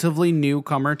still relatively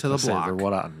newcomer to the block.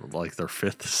 They're on like their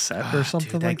 5th set or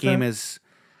something. Dude, that game is.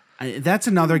 That's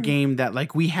another game that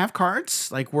like we have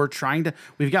cards, like we've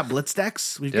got blitz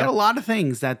decks, we've got a lot of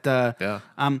things that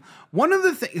one of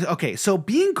the things, okay, so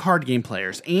being card game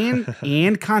players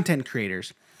and content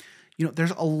creators, you know, there's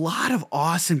a lot of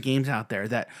awesome games out there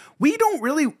that we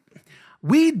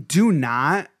do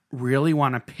not really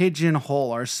want to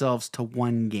pigeonhole ourselves to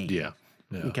one game.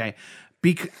 Okay.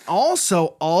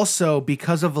 Also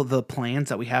because of the plans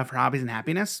that we have for Hobbies and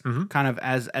Happiness, kind of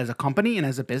as a company and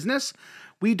as a business,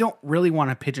 we don't really want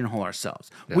to pigeonhole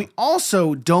ourselves. Yeah. We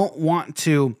also don't want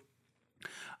to,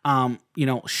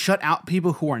 shut out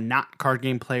people who are not card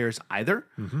game players either.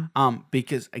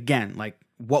 Because again, like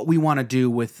what we want to do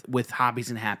with Hobbies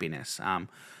and Happiness,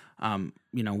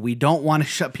 we don't want to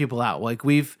shut people out. Like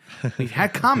we've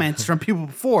had comments from people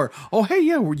before. Oh, hey,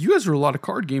 yeah, you guys are a lot of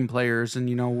card game players, and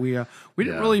we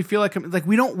didn't really feel like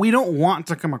we don't want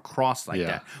to come across like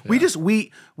that.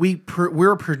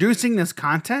 We're producing this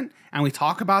content and we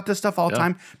talk about this stuff all the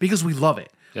time because we love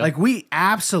it. Yeah. Like we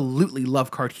absolutely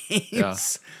love card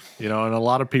games. Yeah. And a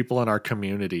lot of people in our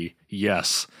community,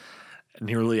 yes,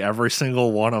 nearly every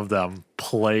single one of them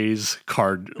plays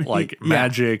card like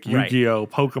Magic, Yu-Gi-Oh,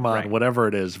 Pokemon, whatever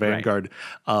it is, Vanguard.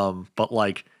 But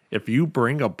like if you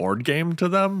bring a board game to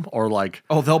them or like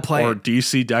they'll play or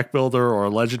DC deck builder or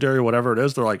legendary, whatever it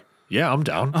is, they're like, yeah, I'm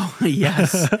down. Oh,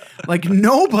 yes. Like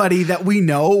nobody that we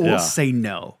know will say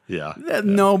no. Yeah.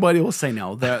 Nobody will say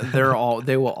no.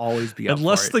 They will always be up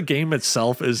unless for the game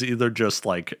itself is either just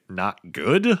like not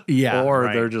good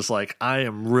or they're just like, I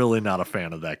am really not a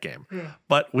fan of that game. Yeah.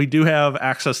 But we do have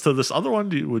access to this other one.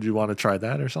 would you want to try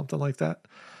that or something like that?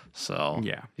 So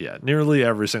yeah, nearly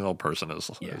every single person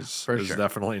is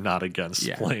definitely not against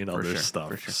playing other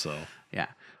stuff. Sure. So yeah.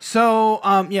 So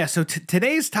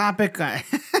today's topic.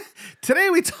 Today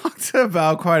we talked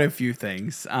about quite a few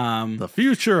things. The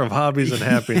future of hobbies and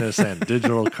happiness and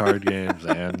digital card games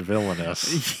and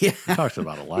villainous. Yeah, we talked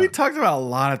about a lot. We talked about a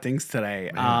lot of things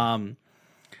today.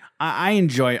 I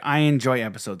enjoy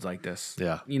episodes like this.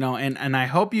 Yeah, and I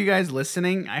hope you guys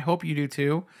listening. I hope you do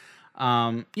too.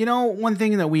 One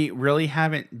thing that we really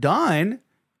haven't done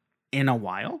in a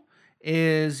while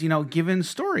is given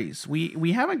stories.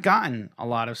 We haven't gotten a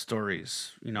lot of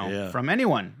stories from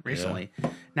anyone recently.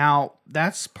 Now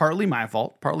that's partly my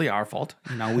fault, partly our fault.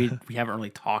 We haven't really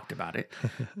talked about it.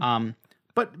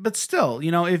 But still,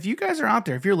 if you guys are out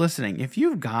there, if you're listening, if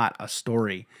you've got a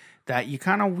story that you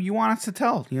want us to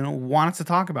tell, want us to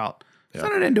talk about,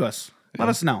 send it in to us. Let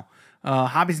us know.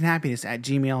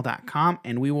 hobbiesandhappiness@gmail.com,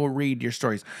 and we will read your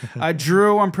stories.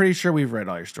 Drew, I'm pretty sure we've read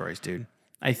all your stories, dude.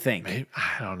 I think. Maybe,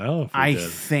 I don't know. I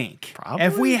think. Probably.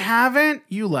 If we haven't,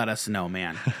 you let us know,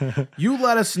 man. You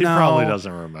let us know. He probably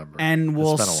doesn't remember. And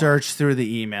we'll search through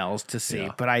the emails to see.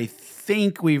 Yeah. But I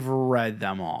think we've read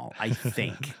them all. I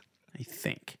think.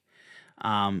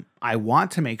 I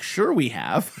want to make sure we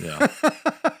have. Yeah.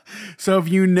 So if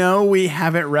we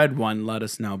haven't read one, let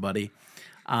us know, buddy.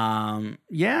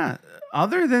 Yeah.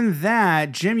 Other than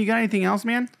that, Jim, you got anything else,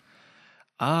 man?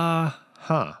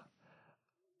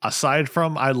 Aside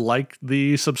from, I like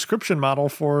the subscription model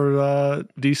for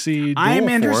DC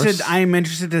Dual Force. I'm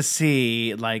interested to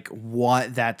see like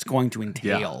what that's going to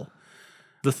entail.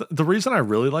 Yeah. The reason I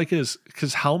really like it is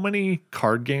because how many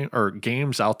card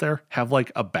games out there have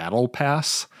like a battle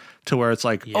pass to where it's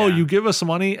like, oh, you give us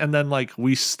money and then like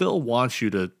we still want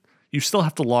you still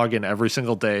have to log in every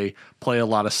single day, play a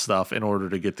lot of stuff in order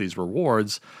to get these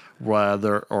rewards.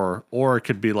 Or it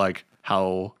could be like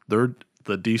how the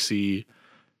DC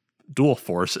Dual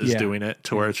Force is doing it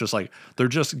to where it's just like they're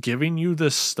just giving you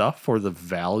this stuff for the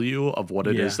value of what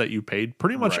it is that you paid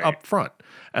pretty much up front.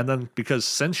 And then because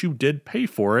since you did pay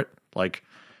for it, like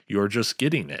you're just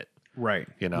getting it. Right.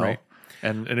 Right.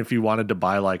 And if you wanted to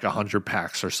buy like 100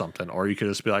 packs or something, or you could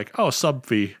just be like, oh, sub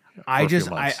fee. I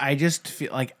just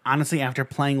feel like honestly after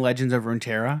playing Legends of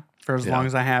Runeterra for as long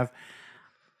as I have,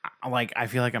 like I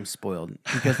feel like I'm spoiled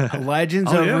because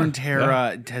Legends of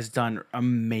Runeterra has done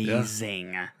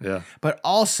amazing. Yeah. But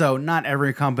also not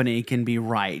every company can be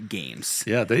Riot Games.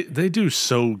 Yeah, they do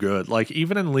so good. Like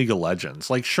even in League of Legends.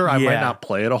 Like sure, I might not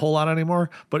play it a whole lot anymore,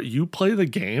 but you play the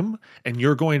game and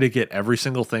you're going to get every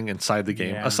single thing inside the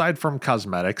game aside from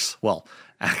cosmetics. Well,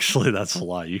 actually, that's a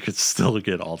lie. You could still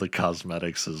get all the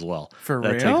cosmetics as well. For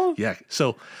real?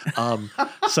 So,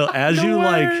 as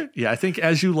I think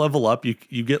as you level up,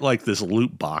 you get like this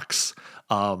loot box.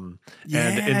 And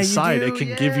inside it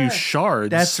can give you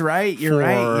shards. That's right. You're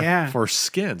right. Yeah. For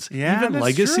skins. Yeah. Even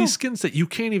legacy skins that you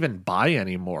can't even buy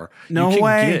anymore. No you can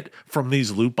way. get from these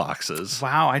loot boxes.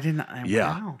 Wow. I didn't.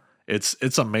 Yeah. Wow.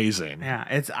 It's amazing.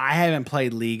 Yeah. I haven't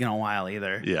played League in a while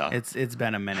either. Yeah. It's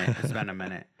been a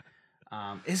minute.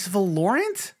 Is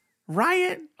Valorant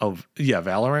Riot? Oh yeah,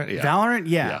 Valorant. Yeah, Valorant.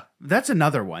 Yeah, that's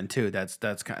another one too. That's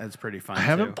pretty fun. I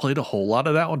haven't played a whole lot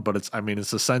of that one, but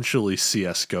it's essentially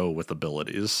CS:GO with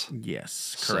abilities.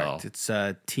 Yes, correct. So. It's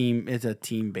a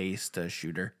team based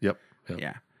shooter. Yep.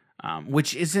 Yeah.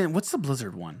 Which isn't what's the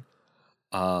Blizzard one?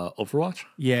 Overwatch.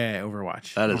 Yeah,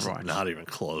 Overwatch. That is not even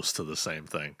close to the same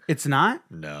thing. It's not.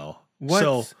 No.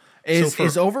 What? Is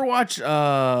Overwatch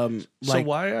so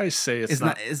why I say it's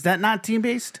not is that not team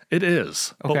based? It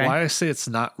is. Okay. But why I say it's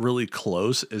not really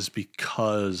close is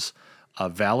because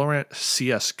Valorant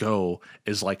CSGO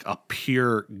is like a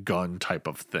pure gun type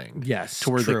of thing. Yes,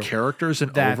 to where true. the characters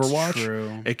in That's Overwatch,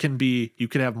 true. it can be, you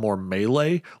can have more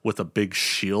melee with a big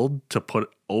shield to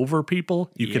put over people.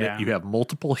 You have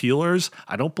multiple healers.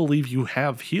 I don't believe you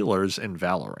have healers in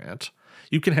Valorant.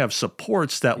 You can have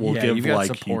supports that will give like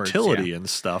supports, utility and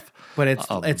stuff, but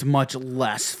it's much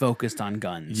less focused on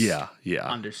guns. Yeah.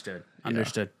 Understood.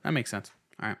 That makes sense.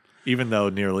 All right. Even though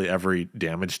nearly every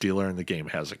damage dealer in the game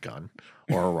has a gun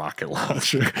or a rocket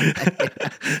launcher.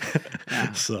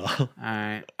 So, all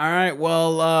right.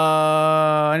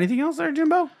 Well, anything else there,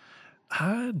 Jimbo?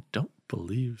 I don't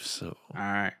believe so. All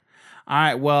right.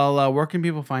 Well, where can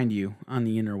people find you on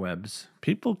the interwebs?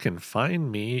 People can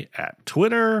find me at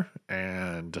Twitter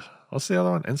and what's the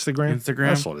other one? Instagram.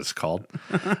 That's what it's called.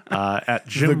 At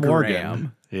Jim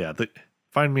Morgan. Yeah.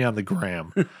 Find me on the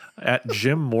gram at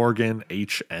Jim Morgan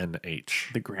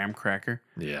HNH. The graham cracker.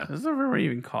 Yeah. Is there ever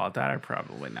even call it that? I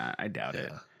probably not. I doubt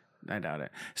it.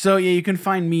 So yeah, you can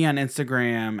find me on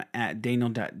Instagram at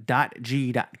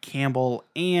Daniel.g.campbell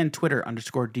and Twitter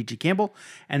 _DG Campbell.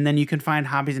 And then you can find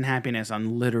Hobbies and Happiness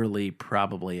on literally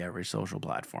probably every social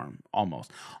platform.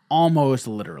 Almost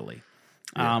literally.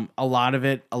 Yeah. A lot of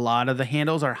the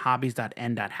handles are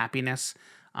hobbies.n.happiness.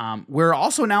 We're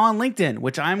also now on LinkedIn,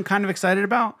 which I'm kind of excited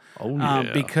about.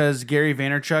 Because Gary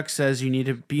Vaynerchuk says you need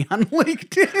to be on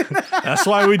LinkedIn. That's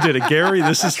why we did it. Gary,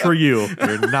 this is for you.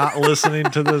 You're not listening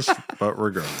to this, but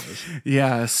regardless.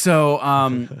 Yeah. So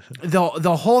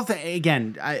the whole thing,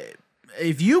 again,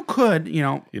 if you could,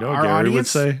 what Gary would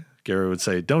say? Gary would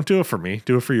say, "Don't do it for me.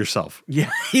 Do it for yourself." Yeah,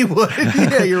 he would.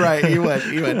 Yeah, you're right. He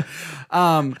would.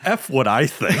 F what I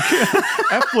think.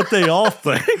 F what they all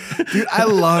think. Dude, I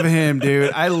love him,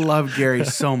 dude. I love Gary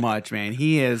so much, man.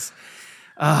 He is.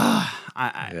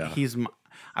 He's.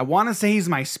 I want to say he's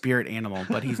my spirit animal,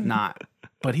 but he's not.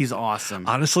 But he's awesome.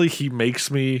 Honestly, he makes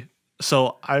me.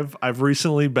 So I've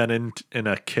recently been in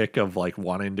a kick of like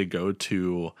wanting to go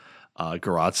to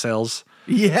garage sales.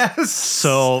 Yes.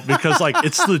 So because like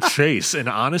it's the chase, and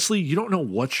honestly, you don't know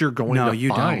what you're going to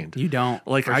find. You don't.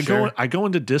 Like I go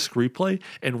into disc replay,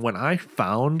 and when I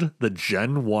found the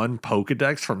Gen 1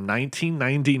 Pokedex from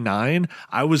 1999,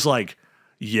 I was like,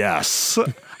 yes.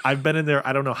 I've been in there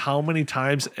I don't know how many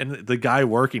times, and the guy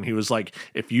working, he was like,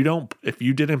 if you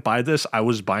didn't buy this, I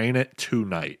was buying it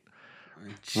tonight.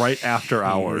 Right after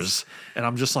hours. And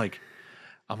I'm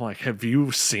like, have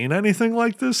you seen anything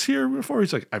like this here before?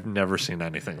 He's like, I've never seen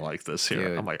anything like this here.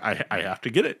 Dude. I'm like, I have to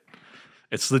get it.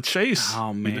 It's the chase.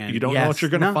 Oh man, you don't know what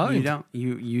you're gonna find. You don't.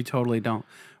 You totally don't.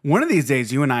 One of these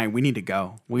days, you and I, we need to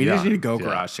go. We just need to go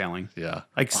garage selling. Yeah.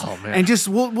 Like, oh man, and just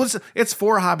it's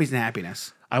for Hobbies and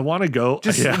Happiness. I want to go.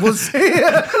 We'll see.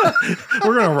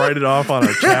 We're gonna write it off on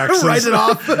our taxes. Write it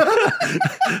off.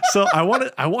 So I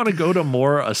want to go to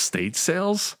more estate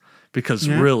sales. Because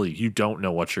really, you don't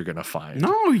know what you're going to find.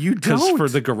 No, you don't. Because for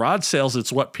the garage sales,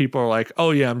 it's what people are like,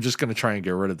 oh, yeah, I'm just going to try and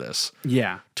get rid of this.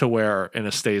 Yeah. To where in a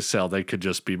estate sale, they could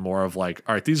just be more of like,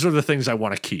 all right, these are the things I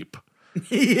want to keep.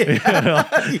 Yeah,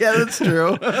 yeah, that's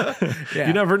true. Yeah.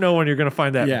 You never know when you're going to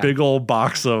find that big old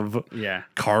box of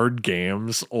card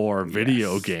games or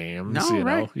video games.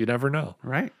 No, you never know.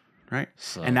 Right.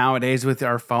 So. And nowadays with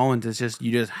our phones, it's just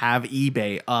you just have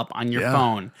eBay up on your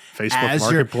phone, Facebook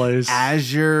Marketplace,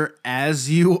 as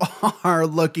you are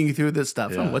looking through this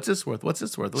stuff. Yeah. Oh, what's this worth? What's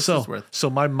this worth? So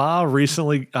my mom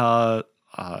recently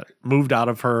moved out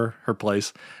of her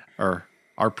place, or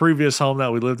our previous home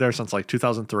that we lived there since like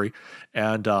 2003,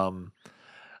 and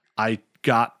I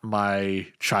got my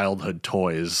childhood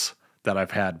toys that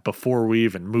I've had before we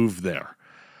even moved there.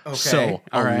 Okay, so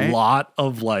a lot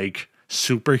of like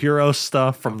superhero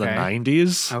stuff from the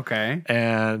 90s. Okay.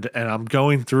 And I'm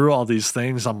going through all these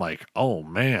things. I'm like, oh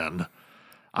man,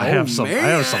 I have some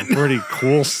pretty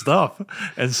cool stuff.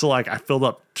 And so like I filled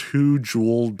up 2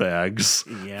 jeweled bags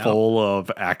full of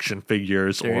action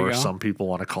figures, or some people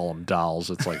want to call them dolls.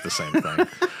 It's like the same thing.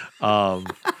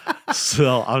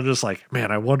 So I'm just like,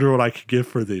 man, I wonder what I could get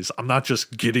for these. I'm not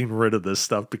just getting rid of this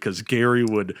stuff because Gary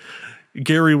will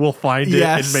find it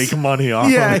and make money off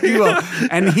of it. Yeah, he will.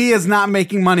 And he is not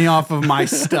making money off of my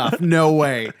stuff. No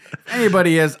way. If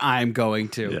anybody is, I'm going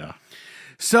to. Yeah.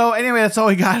 So anyway, that's all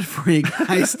we got for you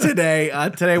guys today.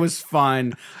 Today was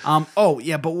fun.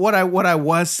 But what I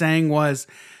was saying was,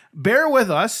 bear with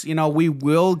us. We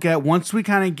will get once we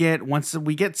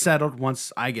get settled.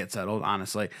 Once I get settled,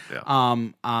 honestly.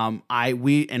 Yeah.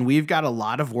 We've got a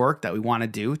lot of work that we want to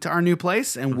do to our new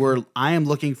place, and I am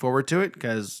looking forward to it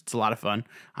because it's a lot of fun.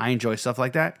 I enjoy stuff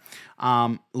like that.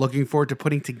 Looking forward to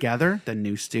putting together the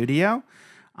new studio.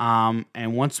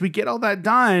 And once we get all that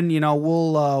done,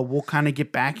 we'll kind of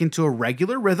get back into a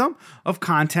regular rhythm of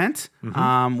content. We're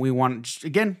going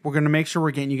to make sure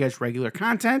we're getting you guys regular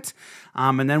content.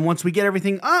 And then once we get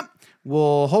everything up,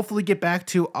 we'll hopefully get back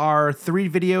to our 3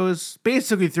 videos,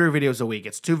 basically 3 videos a week.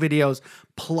 It's 2 videos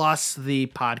plus the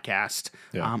podcast,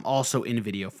 also in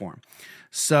video form.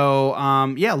 So,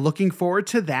 looking forward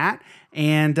to that.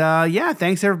 And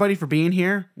thanks everybody for being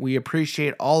here. We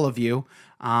appreciate all of you.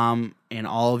 And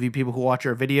all of you people who watch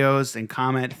our videos and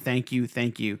comment, thank you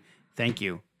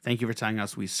for telling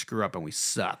us we screw up and we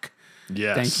suck.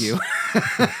 Yes. Thank you.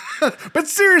 But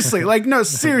seriously,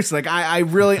 I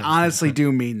really honestly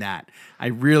do mean that. I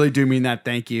really do mean that.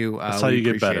 Thank you. That's how you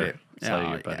get better.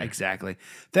 Exactly.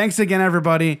 Thanks again,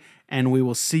 everybody. And we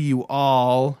will see you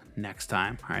all next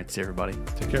time. All right. See everybody.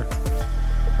 Take care.